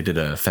 they did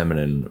a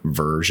feminine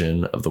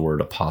version of the word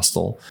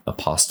apostle,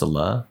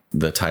 apostola,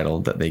 the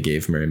title that they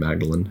gave Mary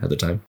Magdalene at the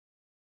time.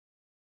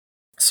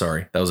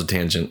 Sorry, that was a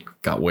tangent,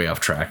 got way off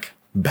track.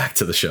 Back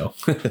to the show.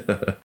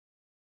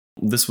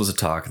 This was a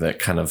talk that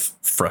kind of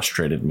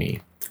frustrated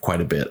me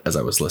quite a bit as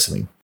I was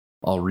listening.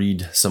 I'll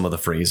read some of the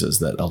phrases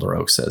that Elder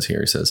Oaks says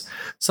here. He says,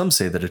 "Some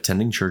say that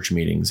attending church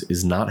meetings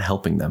is not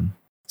helping them.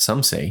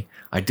 Some say,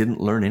 I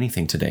didn't learn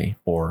anything today,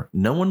 or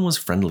no one was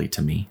friendly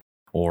to me,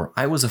 or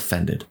I was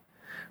offended.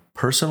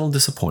 Personal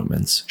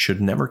disappointments should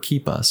never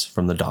keep us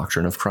from the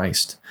doctrine of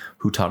Christ,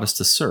 who taught us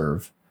to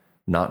serve,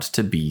 not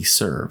to be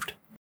served."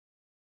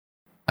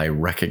 I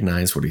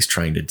recognize what he's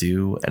trying to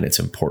do, and it's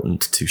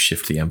important to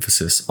shift the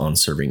emphasis on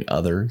serving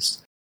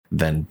others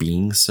than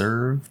being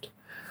served.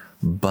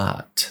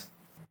 But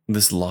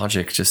this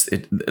logic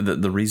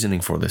the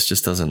reasoning for this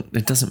just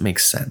doesn't make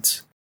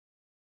sense.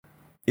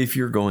 If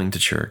you're going to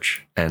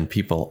church and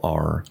people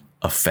are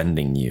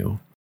offending you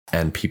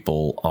and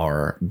people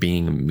are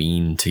being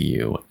mean to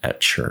you at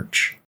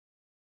church,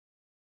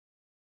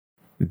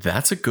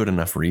 that's a good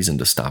enough reason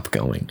to stop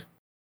going.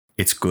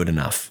 It's good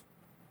enough.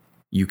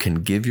 You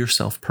can give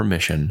yourself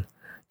permission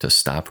to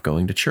stop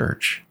going to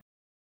church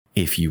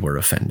if you were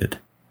offended.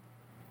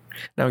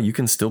 Now, you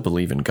can still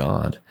believe in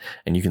God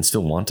and you can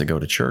still want to go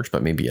to church,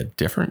 but maybe a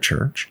different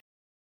church,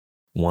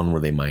 one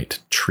where they might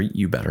treat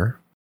you better.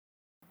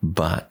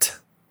 But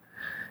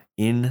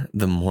in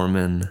the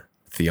Mormon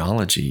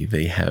theology,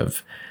 they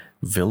have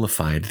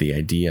vilified the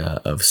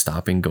idea of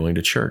stopping going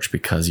to church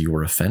because you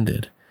were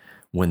offended,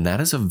 when that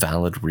is a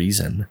valid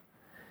reason.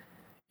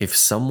 If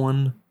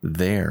someone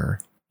there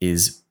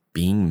is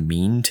being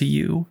mean to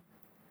you,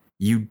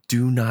 you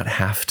do not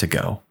have to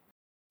go.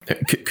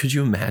 Could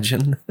you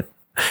imagine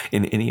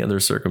in any other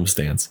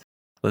circumstance?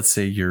 Let's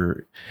say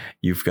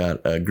you've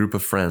got a group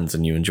of friends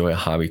and you enjoy a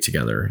hobby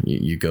together.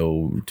 You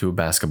go to a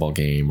basketball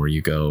game or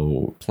you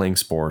go playing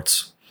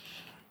sports,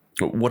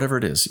 whatever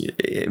it is.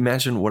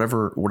 Imagine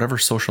whatever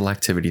social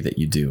activity that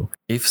you do.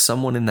 If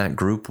someone in that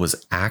group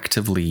was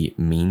actively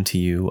mean to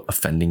you,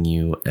 offending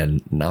you,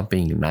 and not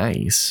being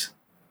nice,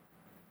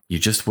 you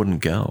just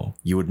wouldn't go.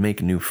 You would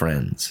make new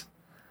friends.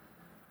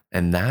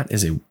 And that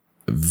is a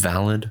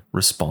valid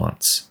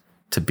response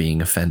to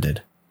being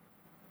offended.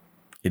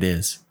 It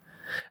is.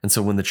 And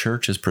so when the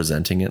church is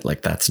presenting it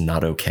like that's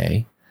not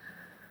okay,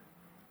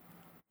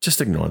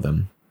 just ignore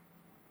them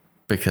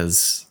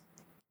because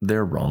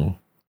they're wrong.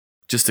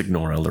 Just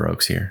ignore Elder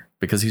Oaks here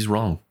because he's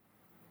wrong.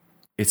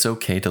 It's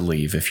okay to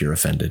leave if you're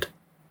offended.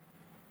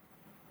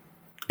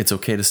 It's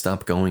okay to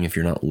stop going if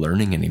you're not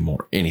learning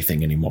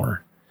anything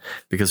anymore.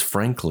 Because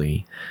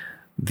frankly,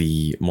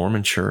 the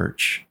Mormon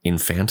Church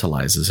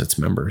infantilizes its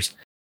members.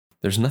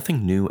 There's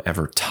nothing new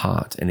ever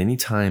taught. And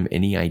anytime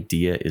any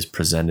idea is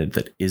presented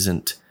that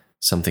isn't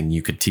something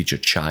you could teach a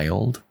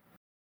child,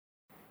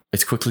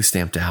 it's quickly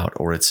stamped out,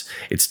 or it's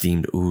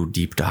deemed,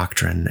 deep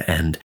doctrine,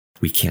 and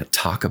we can't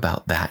talk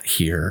about that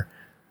here.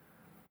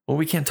 Well,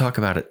 we can't talk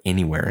about it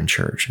anywhere in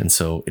church, and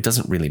so it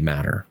doesn't really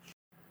matter.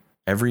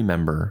 Every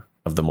member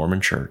of the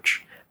Mormon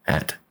Church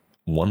at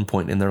one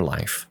point in their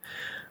life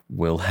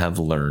will have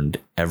learned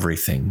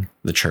everything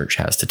the church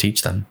has to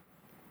teach them.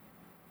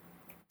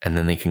 And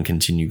then they can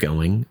continue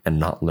going and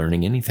not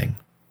learning anything.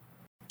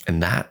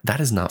 And that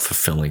is not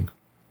fulfilling.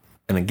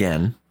 And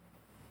again,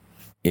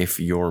 if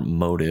your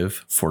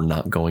motive for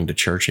not going to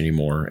church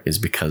anymore is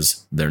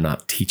because they're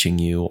not teaching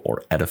you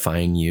or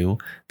edifying you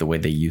the way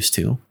they used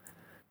to,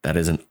 that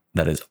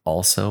is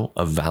also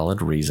a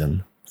valid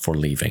reason for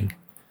leaving.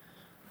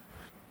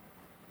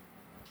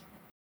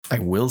 I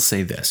will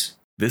say this.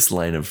 This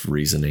line of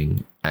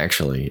reasoning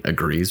actually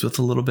agrees with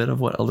a little bit of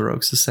what Elder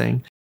Oaks is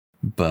saying,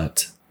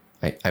 but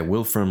I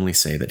will firmly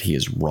say that he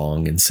is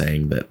wrong in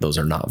saying that those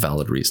are not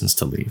valid reasons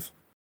to leave.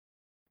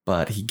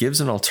 But he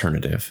gives an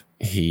alternative.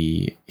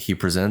 He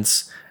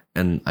presents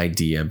an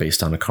idea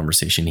based on a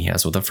conversation he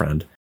has with a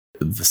friend.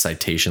 The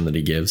citation that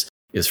he gives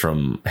is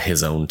from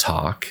his own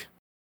talk.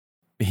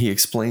 He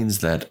explains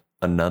that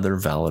another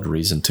valid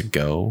reason to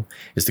go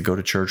is to go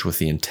to church with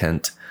the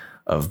intent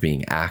of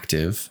being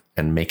active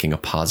and making a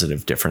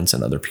positive difference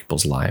in other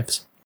people's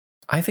lives.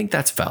 I think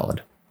that's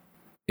valid.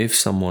 If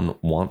someone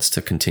wants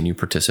to continue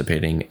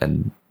participating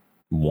and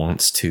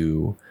wants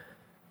to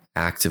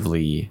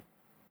actively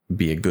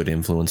be a good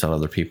influence on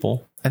other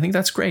people, I think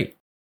that's great.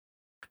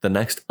 The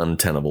next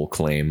untenable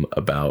claim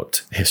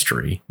about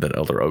history that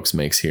Elder Oaks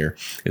makes here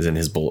is in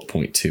his bullet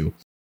point 2.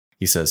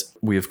 He says,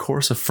 "We of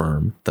course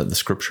affirm that the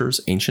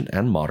scriptures, ancient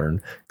and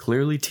modern,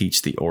 clearly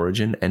teach the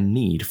origin and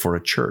need for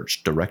a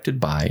church directed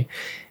by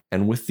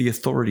and with the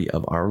authority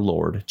of our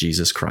Lord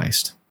Jesus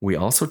Christ. We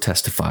also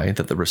testify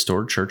that the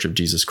restored Church of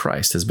Jesus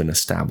Christ has been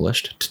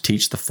established to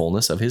teach the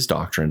fullness of his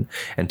doctrine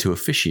and to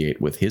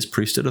officiate with his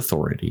priesthood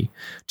authority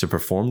to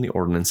perform the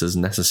ordinances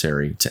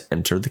necessary to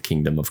enter the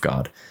kingdom of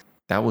God."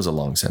 That was a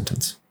long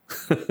sentence.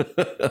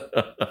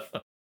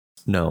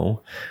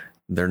 No,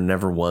 there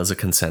never was a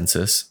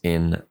consensus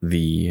in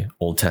the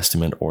Old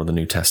Testament or the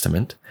New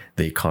Testament.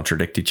 They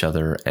contradict each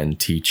other and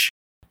teach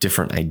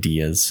different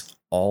ideas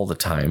all the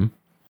time.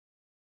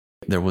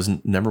 There was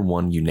never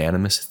one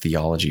unanimous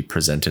theology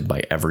presented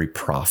by every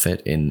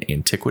prophet in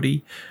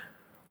antiquity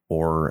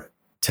or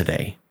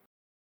today.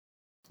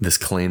 This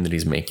claim that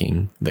he's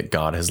making, that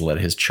God has led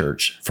his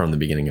church from the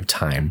beginning of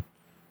time,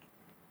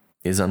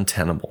 is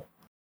untenable.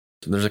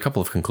 There's a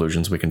couple of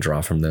conclusions we can draw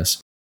from this,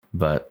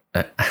 but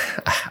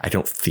I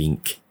don't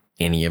think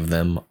any of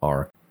them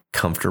are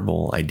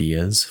comfortable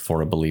ideas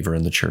for a believer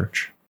in the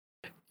church.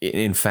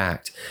 In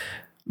fact,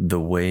 the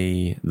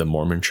way the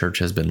Mormon Church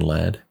has been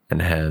led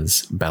and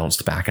has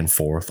bounced back and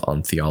forth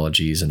on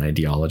theologies and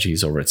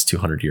ideologies over its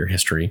 200-year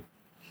history,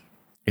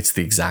 it's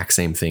the exact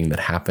same thing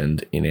that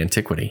happened in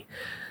antiquity.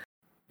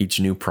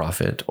 Each new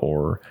prophet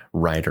or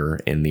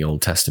writer in the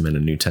Old Testament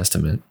and New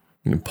Testament,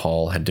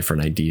 Paul had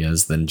different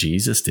ideas than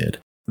Jesus did.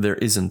 There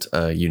isn't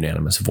a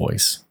unanimous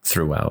voice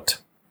throughout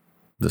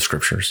the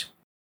scriptures.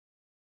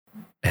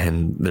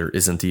 And there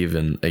isn't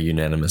even a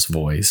unanimous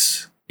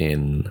voice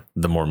in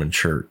the Mormon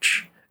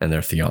Church and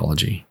their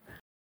theology.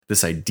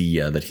 This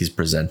idea that he's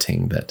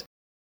presenting that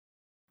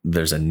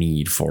there's a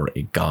need for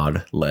a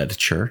God-led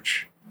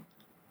church.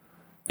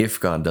 If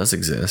God does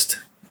exist,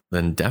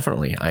 then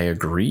definitely I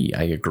agree.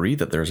 I agree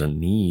that there's a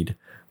need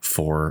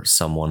for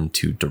someone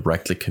to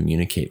directly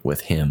communicate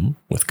with him,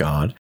 with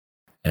God,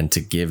 and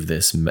to give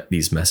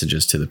these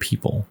messages to the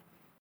people.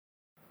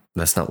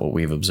 That's not what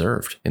we've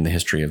observed in the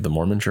history of the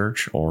Mormon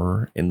Church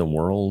or in the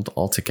world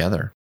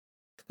altogether.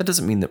 That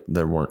doesn't mean that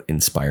there weren't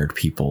inspired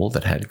people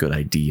that had good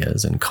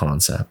ideas and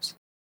concepts.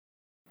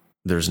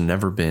 There's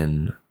never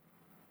been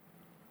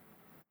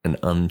an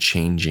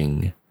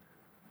unchanging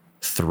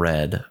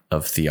thread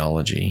of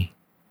theology,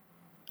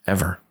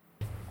 ever.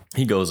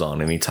 He goes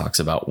on and he talks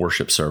about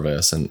worship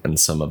service and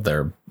some of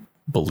their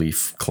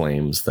belief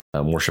claims,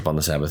 that worship on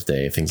the Sabbath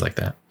day, things like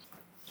that.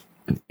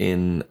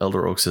 In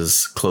Elder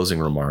Oaks' closing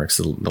remarks,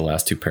 the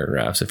last 2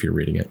 paragraphs, if you're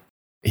reading it,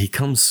 he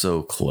comes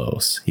so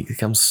close. He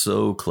comes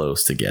so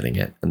close to getting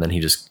it, and then he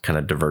just kind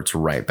of diverts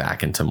right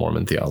back into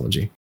Mormon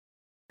theology.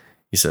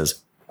 He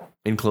says,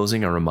 "In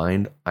closing, I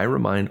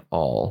remind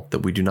all that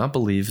we do not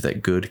believe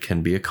that good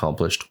can be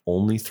accomplished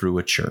only through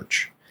a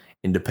church.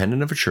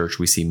 Independent of a church,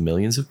 we see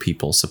millions of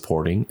people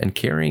supporting and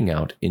carrying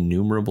out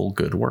innumerable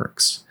good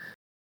works."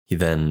 He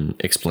then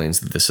explains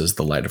that this is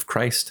the light of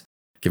Christ,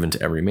 given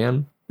to every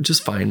man, which is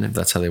fine if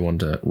that's how they want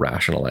to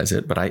rationalize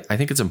it. But I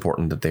think it's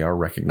important that they are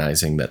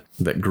recognizing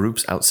that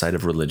groups outside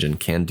of religion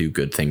can do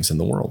good things in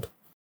the world.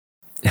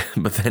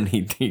 But then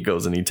he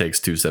goes and he takes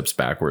 2 steps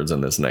backwards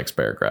in this next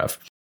paragraph.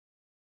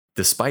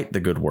 Despite the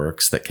good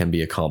works that can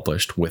be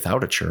accomplished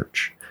without a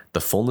church,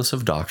 the fullness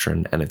of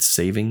doctrine and its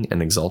saving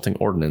and exalting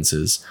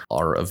ordinances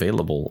are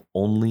available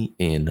only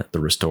in the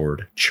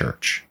restored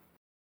church.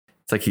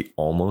 It's like he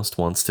almost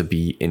wants to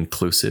be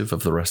inclusive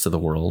of the rest of the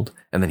world,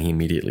 and then he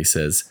immediately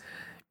says,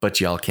 but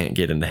y'all can't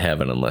get into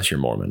heaven unless you're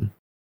Mormon.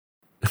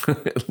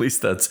 At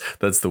least that's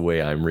the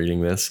way I'm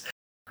reading this.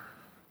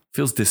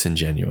 Feels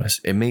disingenuous.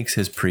 It makes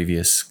his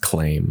previous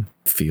claim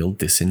feel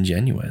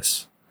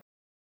disingenuous.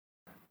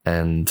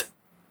 And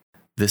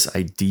this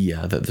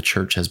idea that the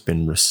church has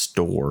been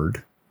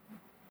restored,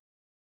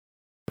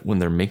 when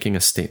they're making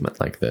a statement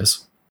like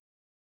this,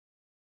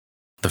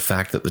 the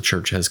fact that the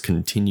church has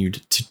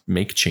continued to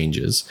make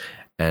changes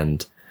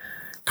and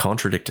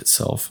contradict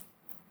itself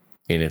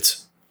in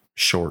its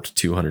short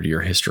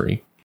 200-year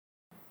history,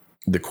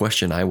 the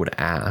question I would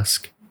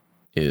ask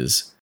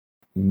is,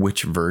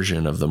 which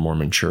version of the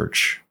Mormon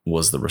church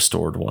was the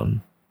restored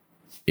one?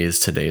 Is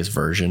today's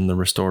version the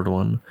restored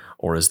one,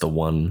 or is the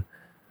one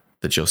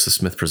that Joseph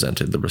Smith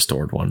presented the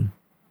restored one?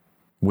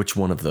 Which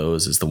one of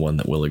those is the one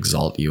that will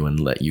exalt you and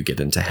let you get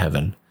into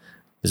heaven?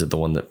 Is it the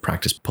one that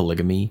practiced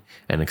polygamy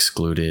and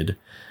excluded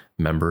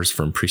members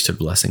from priesthood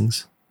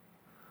blessings?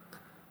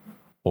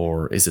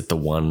 Or is it the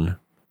one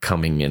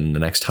coming in the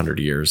next 100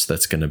 years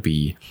that's going to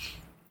be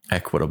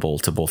equitable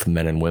to both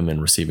men and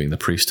women receiving the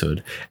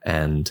priesthood,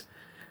 and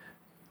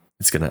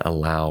it's going to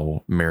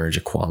allow marriage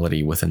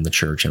equality within the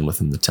church and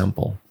within the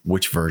temple?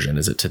 Which version?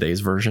 Is it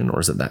today's version, or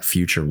is it that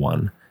future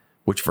one?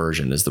 Which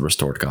version is the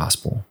restored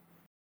gospel?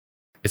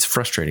 It's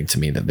frustrating to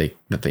me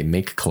that they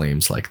make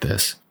claims like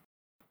this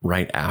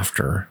right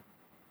after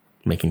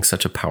making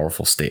such a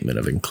powerful statement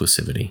of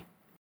inclusivity.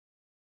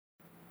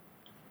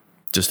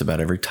 Just about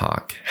every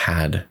talk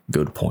had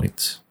good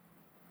points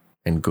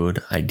and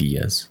good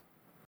ideas.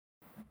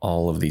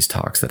 All of these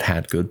talks that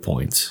had good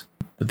points,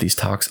 but these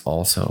talks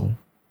also,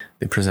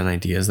 they present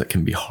ideas that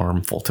can be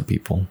harmful to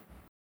people.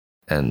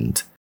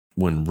 And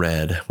when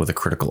read with a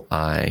critical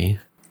eye,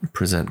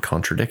 present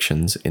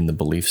contradictions in the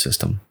belief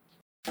system.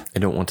 I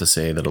don't want to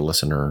say that a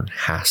listener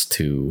has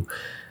to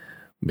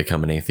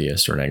become an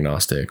atheist or an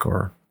agnostic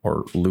or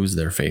lose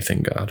their faith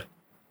in God.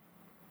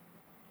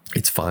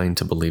 It's fine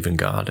to believe in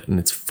God, and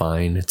it's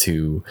fine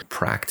to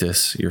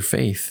practice your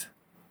faith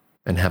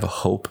and have a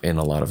hope in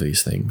a lot of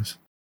these things.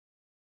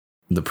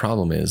 The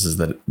problem is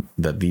that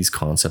these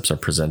concepts are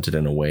presented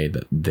in a way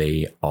that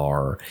they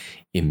are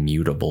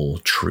immutable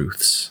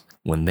truths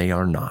when they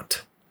are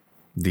not.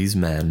 These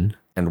men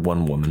and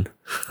one woman,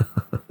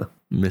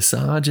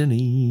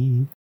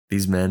 misogyny,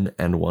 these men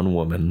and one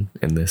woman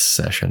in this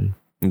session,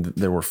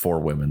 there were 4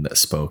 women that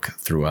spoke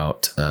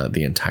throughout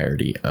the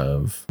entirety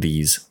of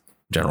these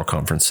General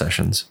Conference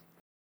sessions.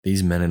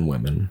 These men and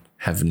women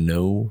have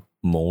no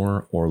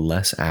more or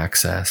less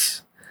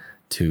access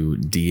to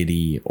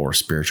deity or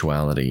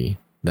spirituality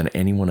than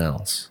anyone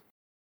else.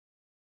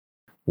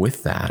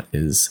 With that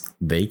is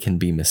they can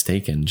be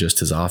mistaken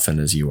just as often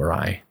as you or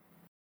I.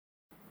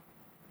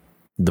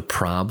 The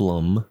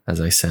problem, as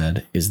I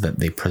said, is that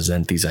they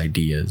present these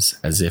ideas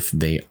as if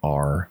they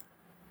are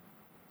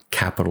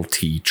capital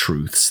T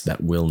truths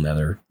that will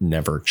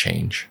never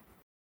change.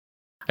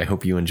 I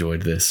hope you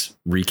enjoyed this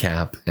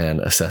recap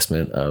and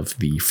assessment of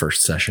the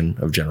first session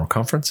of General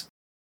Conference.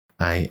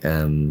 I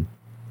am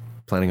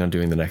planning on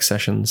doing the next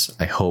sessions.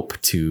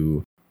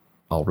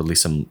 I'll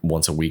release them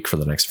once a week for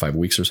the next 5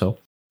 weeks or so.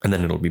 And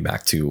then it'll be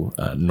back to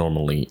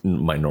normally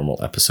my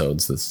normal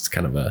episodes. This is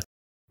kind of a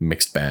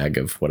mixed bag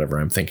of whatever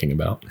I'm thinking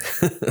about.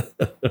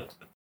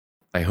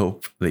 I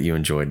hope that you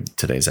enjoyed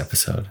today's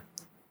episode.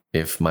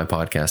 If my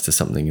podcast is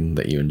something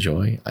that you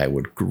enjoy, I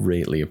would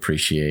greatly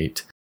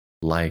appreciate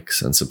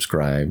likes and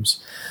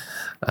subscribes.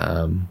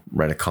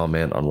 Write a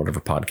comment on whatever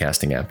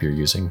podcasting app you're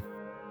using.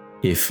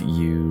 If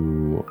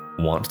you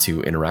want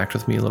to interact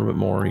with me a little bit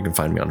more, you can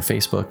find me on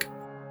Facebook,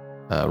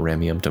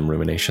 Rameumptom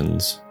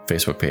Ruminations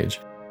Facebook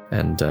page,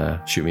 and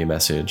shoot me a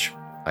message.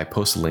 I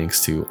post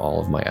links to all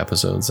of my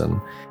episodes,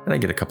 and I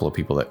get a couple of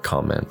people that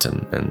comment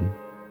and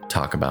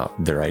talk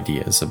about their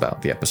ideas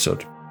about the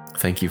episode.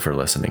 Thank you for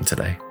listening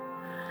today.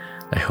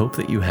 I hope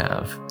that you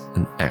have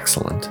an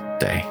excellent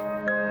day.